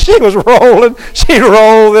 She was rolling. She'd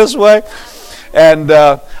roll this way. And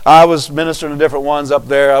I was ministering to different ones up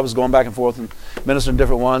there. I was going back and forth and ministering to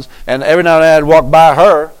different ones. And every now and then I'd walk by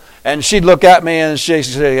her, and she'd look at me and she'd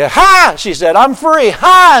say, "Hi!" She said, "I'm free.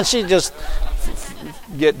 Hi!" And she'd just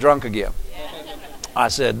get drunk again. I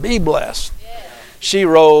said, "Be blessed." She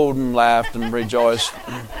rolled and laughed and rejoiced.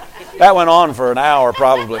 That went on for an hour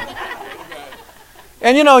probably.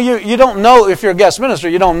 And you know, you don't know, if you're a guest minister,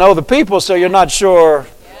 you don't know the people, so you're not sure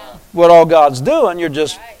what all God's doing. You're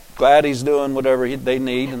just glad He's doing whatever they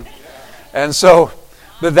need. And so,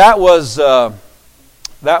 but that was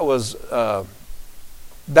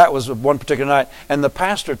one particular night. And the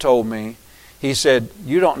pastor told me, he said,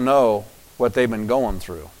 "You don't know what they've been going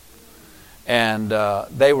through." And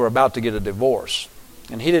they were about to get a divorce.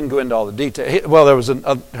 And he didn't go into all the details. Well, there was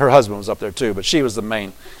her husband was up there too, but she was the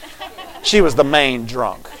main. She was the main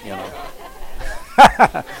drunk, you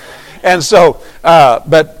know. And so,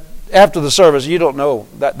 but after the service, you don't know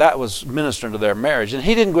that was ministering to their marriage, and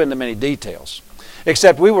he didn't go into many details,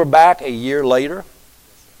 except we were back a year later,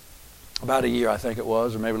 about a year I think it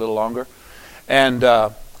was, or maybe a little longer, and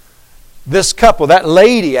this couple, that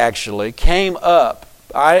lady actually came up.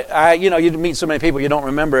 You meet so many people you don't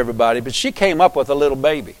remember everybody, but she came up with a little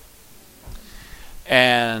baby.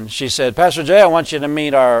 And she said, "Pastor Jay, I want you to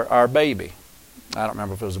meet our baby." I don't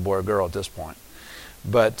remember if it was a boy or girl at this point.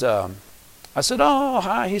 But I said, "Oh,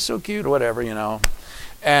 hi, he's so cute," or whatever, you know.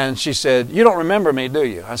 And she said, "You don't remember me, do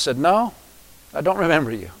you?" I said, "No, I don't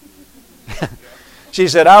remember you." She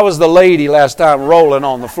said, "I was the lady last time rolling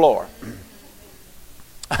on the floor."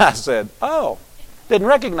 I said, "Oh, didn't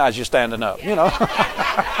recognize you standing up, you know."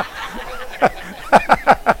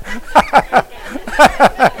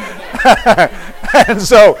 And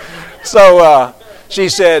so she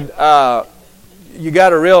said, "You got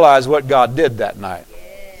to realize what God did that night."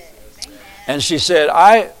 And she said,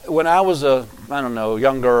 when I was a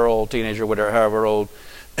young girl, teenager, whatever, however old,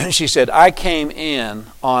 she said, "I came in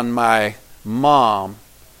on my mom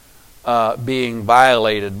being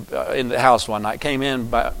violated in the house one night. Came in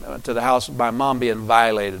to the house, my mom being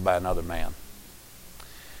violated by another man.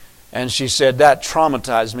 And she said, that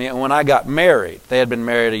traumatized me. And when I got married, they had been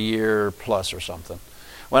married a year plus or something.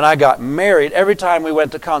 When I got married, every time we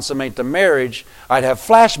went to consummate the marriage, I'd have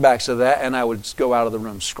flashbacks of that, and I would go out of the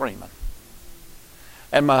room screaming.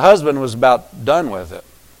 And my husband was about done with it.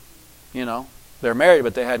 You know, they're married,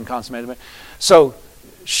 but they hadn't consummated it. So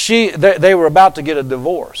they were about to get a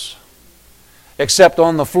divorce. Except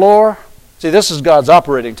on the floor. See, this is God's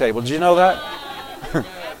operating table. Did you know that?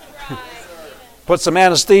 Put some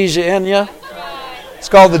anesthesia in you. It's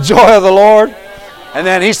called the joy of the Lord. And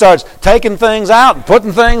then He starts taking things out and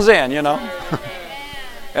putting things in, you know.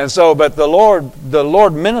 And so, but the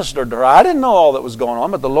Lord ministered to her. I didn't know all that was going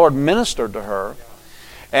on, but the Lord ministered to her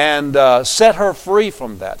and set her free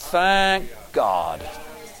from that. Thank God.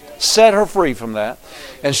 Set her free from that.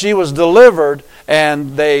 And she was delivered,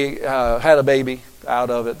 and they had a baby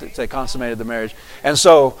out of it. They consummated the marriage. And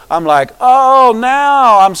so I'm like, oh,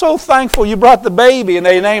 now I'm so thankful you brought the baby. And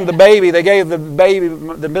they named the baby. They gave the baby,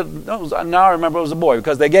 now I remember it was a boy,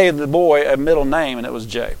 because they gave the boy a middle name, and it was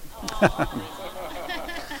Jay.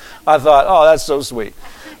 I thought, oh, that's so sweet.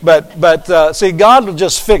 But see, God will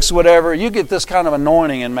just fix whatever. You get this kind of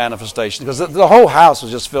anointing and manifestation, because the whole house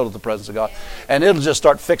is just filled with the presence of God. And it'll just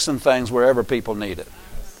start fixing things wherever people need it.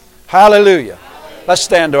 Hallelujah. Let's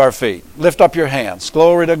stand to our feet. Lift up your hands.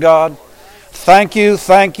 Glory to God. Thank you,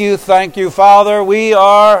 thank you, thank you, Father. We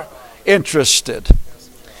are interested.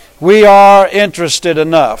 We are interested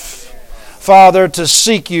enough, Father, to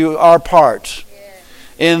seek you our part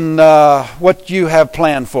in what you have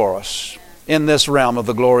planned for us in this realm of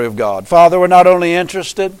the glory of God. Father, we're not only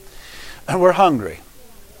interested, and we're hungry.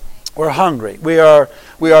 We're hungry. We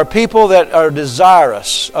are people that are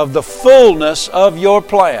desirous of the fullness of your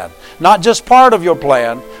plan. Not just part of your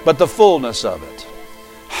plan, but the fullness of it.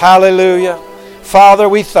 Hallelujah. Father,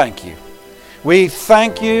 we thank you. We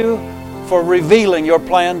thank you for revealing your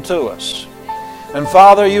plan to us. And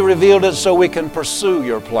Father, you revealed it so we can pursue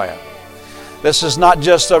your plan. This is not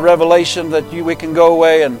just a revelation that we can go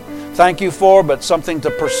away and thank you for, but something to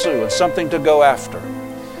pursue and something to go after.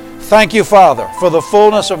 Thank you, Father, for the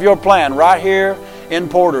fullness of your plan right here in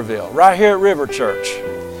Porterville, right here at River Church.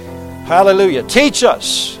 Hallelujah. Teach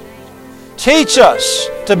us. Teach us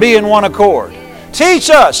to be in one accord. Teach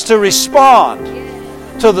us to respond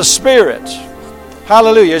to the Spirit.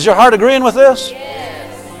 Hallelujah. Is your heart agreeing with this?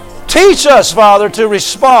 Yes. Teach us, Father, to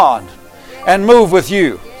respond and move with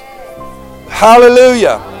you.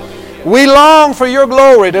 Hallelujah. We long for your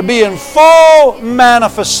glory to be in full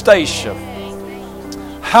manifestation.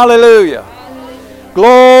 Hallelujah.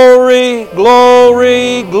 Glory,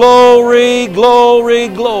 glory, glory, glory,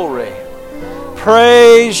 glory.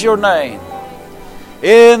 Praise your name.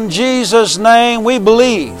 In Jesus' name we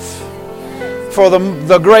believe for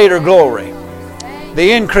the greater glory,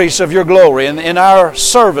 the increase of your glory in our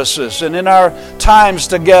services and in our times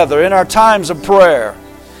together, in our times of prayer.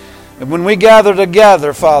 And when we gather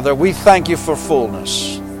together, Father, we thank you for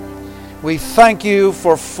fullness. We thank you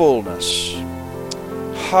for fullness.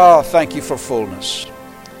 Thank you for fullness.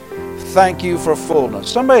 Thank you for fullness.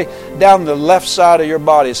 Somebody down the left side of your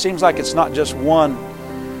body, it seems like it's not just one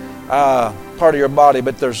part of your body,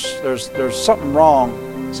 but there's something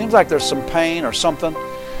wrong. It seems like there's some pain or something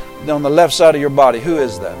on the left side of your body. Who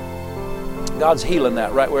is that? God's healing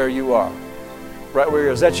that right where you are. Right where you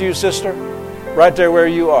are. Is that you, sister? Right there where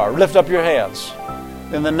you are. Lift up your hands.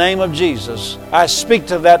 In the name of Jesus, I speak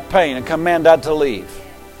to that pain and command that to leave.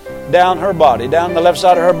 Down her body, down the left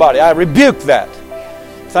side of her body. I rebuke that.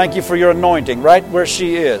 Thank you for your anointing right where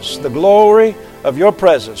she is. The glory of your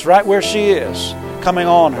presence right where she is coming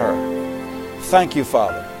on her. Thank you,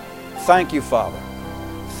 Father. Thank you, Father.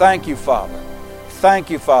 Thank you, Father. Thank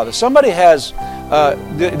you, Father. Somebody has,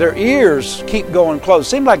 their ears keep going closed.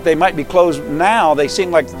 Seem like they might be closed now. They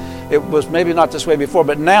seem like it was maybe not this way before,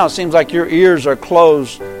 but now it seems like your ears are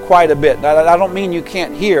closed quite a bit. Now, I don't mean you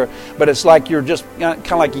can't hear, but it's like you're just kind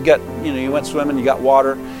of like you went swimming, you got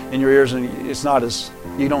water in your ears, and it's not as,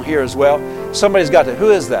 you don't hear as well. Somebody's got to,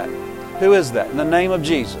 who is that? Who is that? In the name of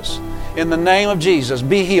Jesus. In the name of Jesus,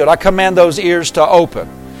 be healed. I command those ears to open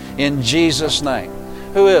in Jesus' name.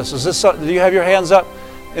 Who is? Is this? Do you have your hands up?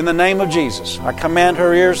 In the name of Jesus, I command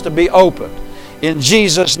her ears to be opened in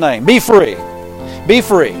Jesus' name. Be free. Be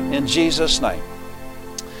free in Jesus' name.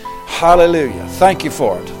 Hallelujah. Thank you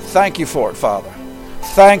for it. Thank you for it, Father.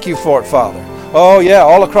 Thank you for it, Father. Oh, yeah,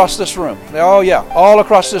 all across this room. Oh, yeah, all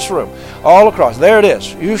across this room. All across. There it is.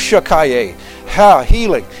 Ushakaye.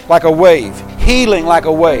 Healing like a wave. Healing like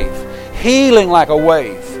a wave. Healing like a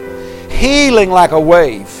wave. Healing like a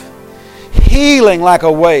wave. Healing like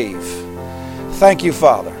a wave. Thank you,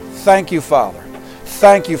 Father. Thank you, Father.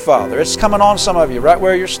 Thank you, Father. It's coming on some of you right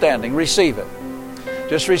where you're standing. Receive it.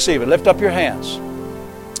 Just receive it. Lift up your hands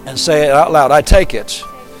and say it out loud. I take it.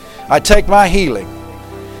 I take my healing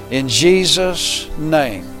in Jesus'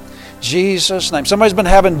 name. Jesus' name. Somebody's been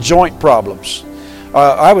having joint problems.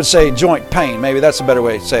 I would say joint pain. Maybe that's a better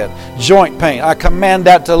way to say it. Joint pain. I command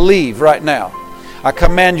that to leave right now. I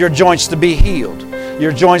command your joints to be healed.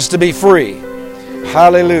 Your joints to be free.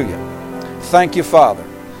 Hallelujah. Thank you, Father.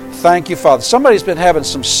 Thank you, Father. Somebody's been having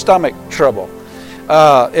some stomach trouble.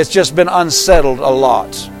 It's just been unsettled a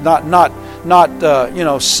lot. Not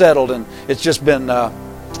settled, and it's just been,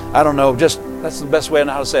 I don't know, just, that's the best way I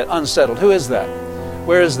know how to say it, unsettled. Who is that?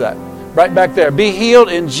 Where is that? Right back there. Be healed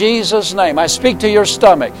in Jesus' name. I speak to your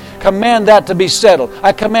stomach. Command that to be settled.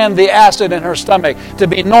 I command the acid in her stomach to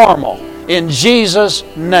be normal. In Jesus'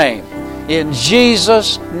 name. In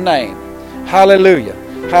Jesus' name. Hallelujah.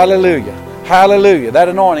 Hallelujah. Hallelujah. That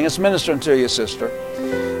anointing is ministering to you, sister.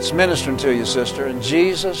 It's ministering to you, sister. In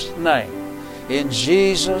Jesus' name. In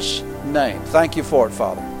Jesus' name. Thank you for it,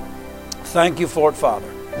 Father. Thank you for it, Father.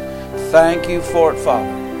 Thank you for it,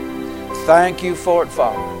 Father. Thank you for it,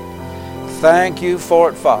 Father. Thank you for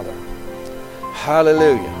it, Father.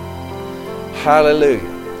 Hallelujah. Hallelujah.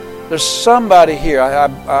 There's somebody here.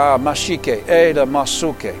 Mashike, Eda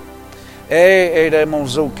Masuke, Eda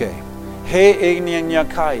Mozuke, He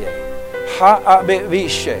Ignyakaye, Ha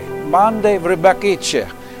Abevishe, Mande Vribakiche,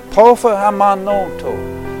 Pofa Hamanoto,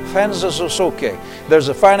 Fenzazusuke. There's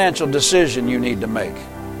a financial decision you need to make.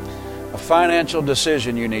 A financial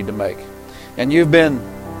decision you need to make. And you've been,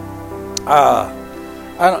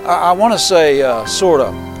 I want to say, sort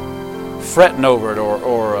of fretting over it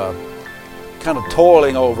or kind of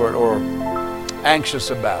toiling over it or anxious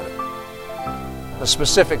about it. A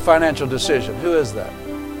specific financial decision. Who is that?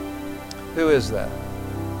 Who is that?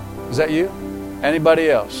 Is that you?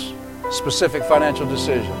 Anybody else? Specific financial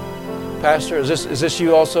decision. Pastor, is this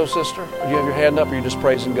you also, sister? Do you have your hand up or are you just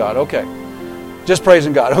praising God? Okay. Just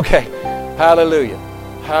praising God. Okay. Hallelujah.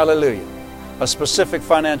 Hallelujah. A specific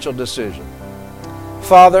financial decision.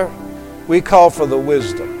 Father, we call for the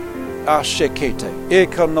wisdom. Ashekete,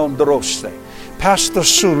 ekonondroste, Pastor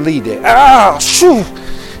Sulide.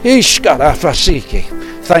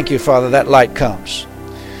 Thank you, Father. That light comes.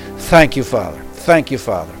 Thank you, Father. Thank you,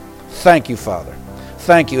 Father. Thank you, Father.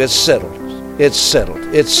 Thank you. It's settled. It's settled.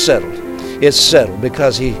 It's settled. It's settled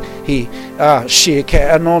because he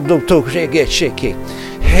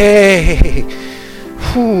hey.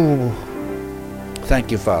 Whew. Thank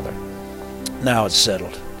you, Father. Now it's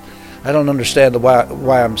settled. I don't understand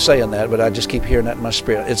why I'm saying that, but I just keep hearing that in my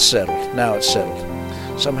spirit. It's settled. Now it's settled.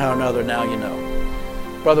 Somehow or another, now you know.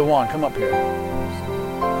 Brother Juan, come up here.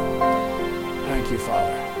 Thank you,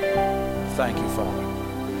 Father. Thank you, Father.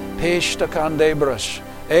 Peshtakandebrush,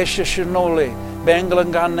 Eshashinole,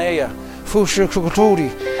 Banglanganeya, Fushakuturi.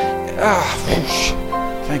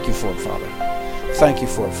 Thank you for it, Father. Thank you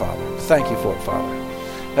for it, Father. Thank you for it, Father.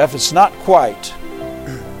 If it's not quite,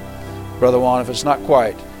 Brother Juan, if it's not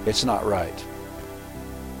quite, it's not right.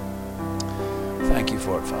 Thank you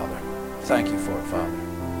for it, Father. Thank you for it, Father.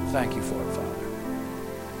 Thank you for it, Father.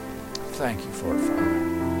 Thank you for it, Father.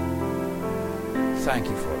 Thank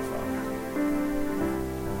you for it, Father.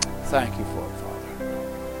 Thank you for it, Father.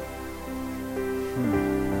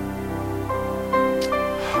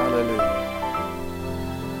 Hallelujah.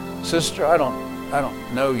 Sister, I don't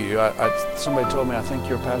know you. Somebody told me I think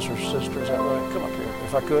you're a pastor's sister. Is that right? Come up here.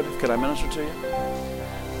 If I could I minister to you?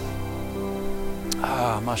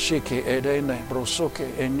 Mashike edene brosoke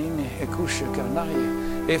enine ekushika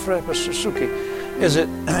naye efrepa susuke. Is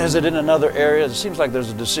it in another area? It seems like there's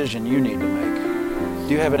a decision you need to make.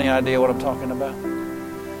 Do you have any idea what I'm talking about?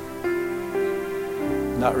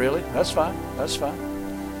 Not really? That's fine. That's fine.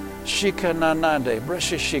 Shika nanade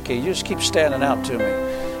breshishike. You just keep standing out to me.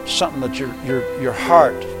 Something that your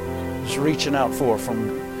heart is reaching out for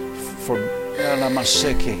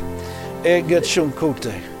Namaseke.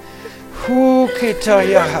 Egetshunkute.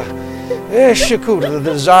 Hukitayaha. Eshikuta, the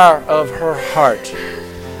desire of her heart.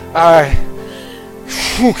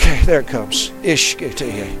 Okay, there it comes.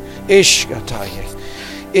 Ishkataye. Ishkataye.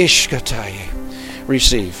 Ishkataye.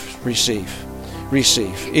 Receive.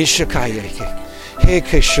 Ishakaye.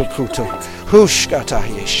 Hekeshukuto.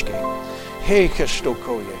 Hushkatayeshke.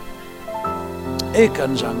 Hekestokoye.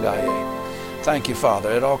 Ekanzangaye. Thank you,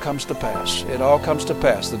 Father. It all comes to pass. It all comes to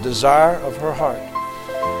pass. The desire of her heart.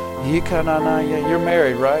 You're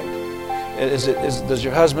married, right? Does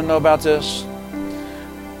your husband know about this?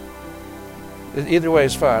 Either way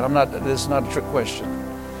is fine. This is not a trick question.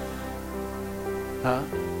 Huh?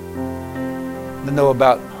 to know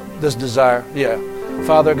about this desire. Yeah.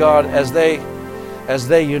 Father God, as they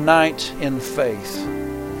unite in faith,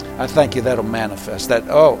 I thank you that'll manifest. That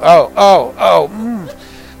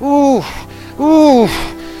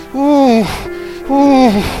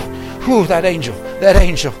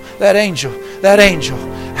that angel.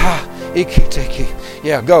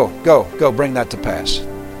 Yeah, go, bring that to pass.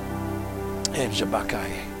 I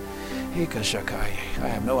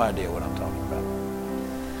have no idea what I'm talking about.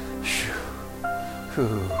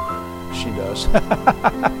 She does.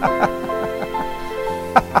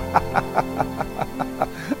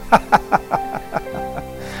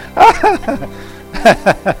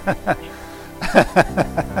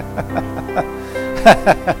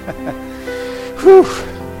 Whew.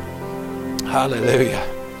 Hallelujah.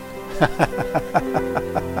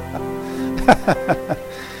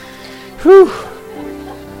 Whew.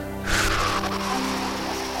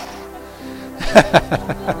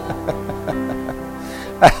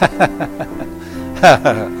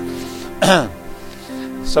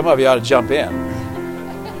 Some of you ought to jump in.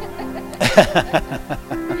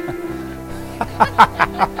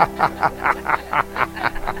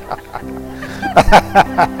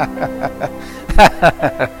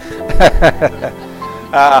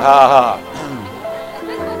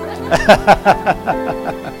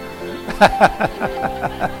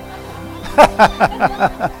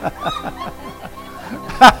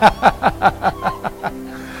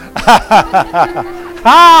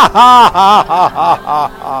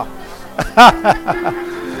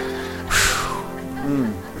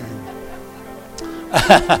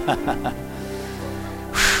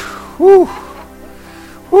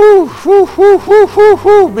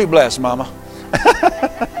 Be blessed, Mama.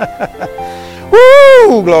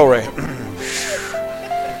 Woo, glory.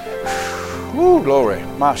 Woo, glory.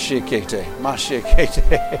 Mashikete.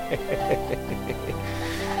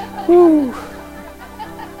 Woo.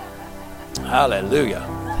 Hallelujah.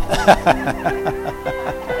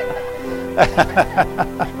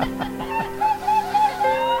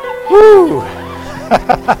 Woo.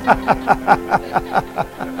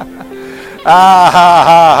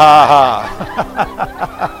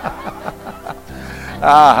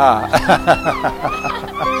 Woo.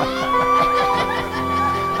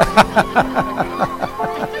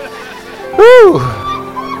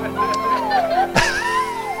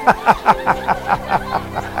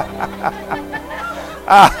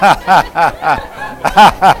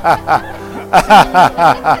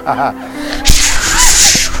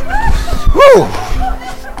 Woo.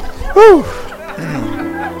 Woo.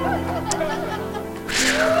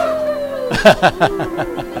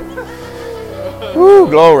 Woo,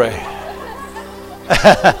 glory.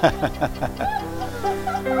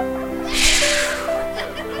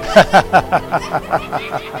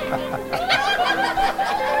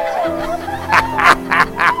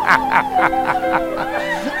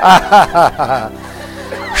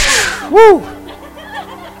 Woo.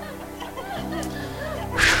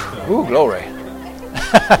 Woo, glory.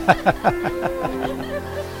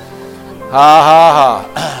 Ha ha ha.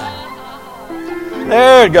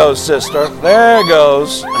 There it goes, sister. There it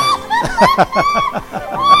goes.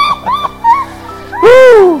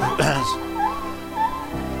 Woo.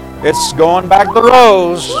 It's going back to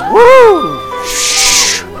Rose. Woo.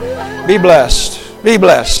 Be blessed. Be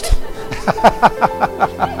blessed.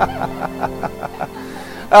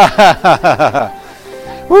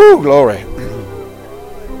 Woo, glory.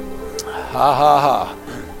 Ha ha ha.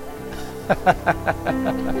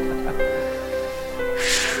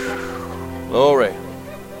 Glory.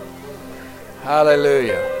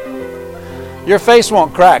 Hallelujah. Your face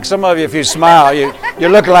won't crack. Some of you, if you smile, you're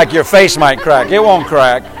looking like your face might crack. It won't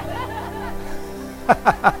crack.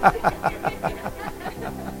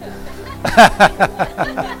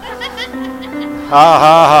 Ha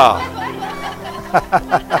ha ha.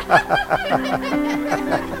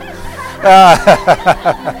 Ha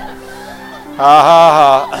ha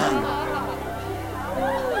ha.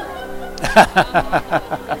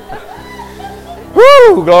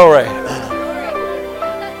 Woo, glory.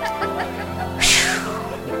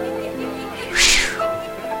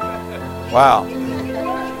 Wow.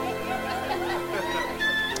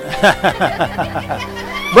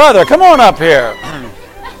 Brother, come on up here.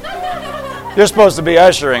 You're supposed to be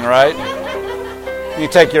ushering, right? You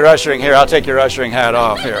take your ushering here. I'll take your ushering hat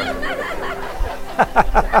off here.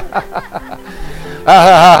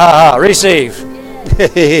 Receive.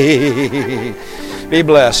 Be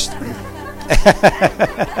blessed.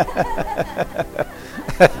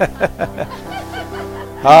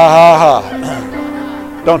 Ha ha ha.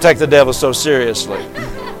 Don't take the devil so seriously.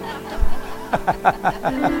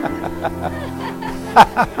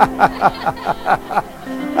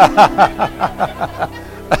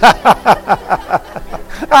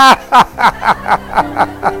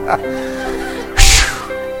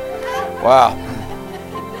 Wow.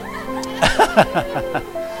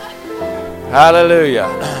 Hallelujah.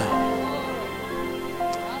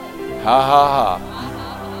 Ha ha ha.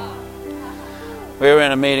 We were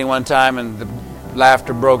in a meeting one time and the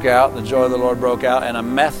laughter broke out, the joy of the Lord broke out, and a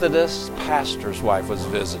Methodist pastor's wife was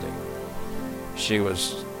visiting. She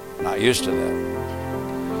was not used to that.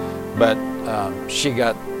 But she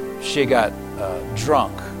got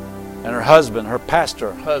drunk. And her husband, her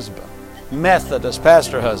pastor husband, Methodist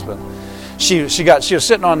pastor husband, she was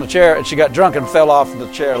sitting on the chair and she got drunk and fell off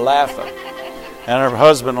the chair laughing. And her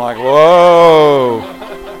husband like, whoa.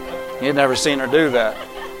 He'd never seen her do that.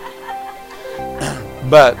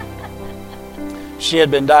 But she had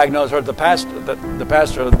been diagnosed, the pastor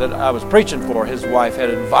that I was preaching for, his wife had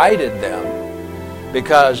invited them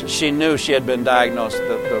because she knew she had been diagnosed,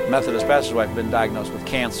 the Methodist pastor's wife had been diagnosed with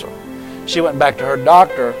cancer. She went back to her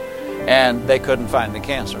doctor and they couldn't find the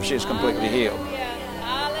cancer. She was completely healed.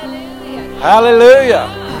 Hallelujah.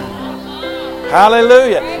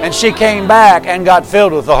 Hallelujah. And she came back and got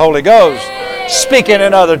filled with the Holy Ghost, speaking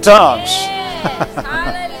in other tongues.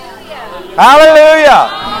 Hallelujah.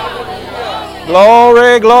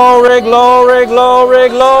 Glory, glory, glory, glory,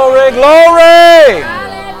 glory, glory.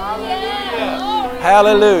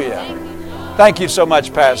 Hallelujah. Thank you so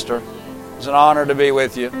much, Pastor. It's an honor to be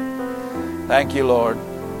with you. Thank you, Lord.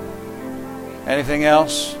 Anything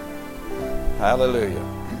else? Hallelujah.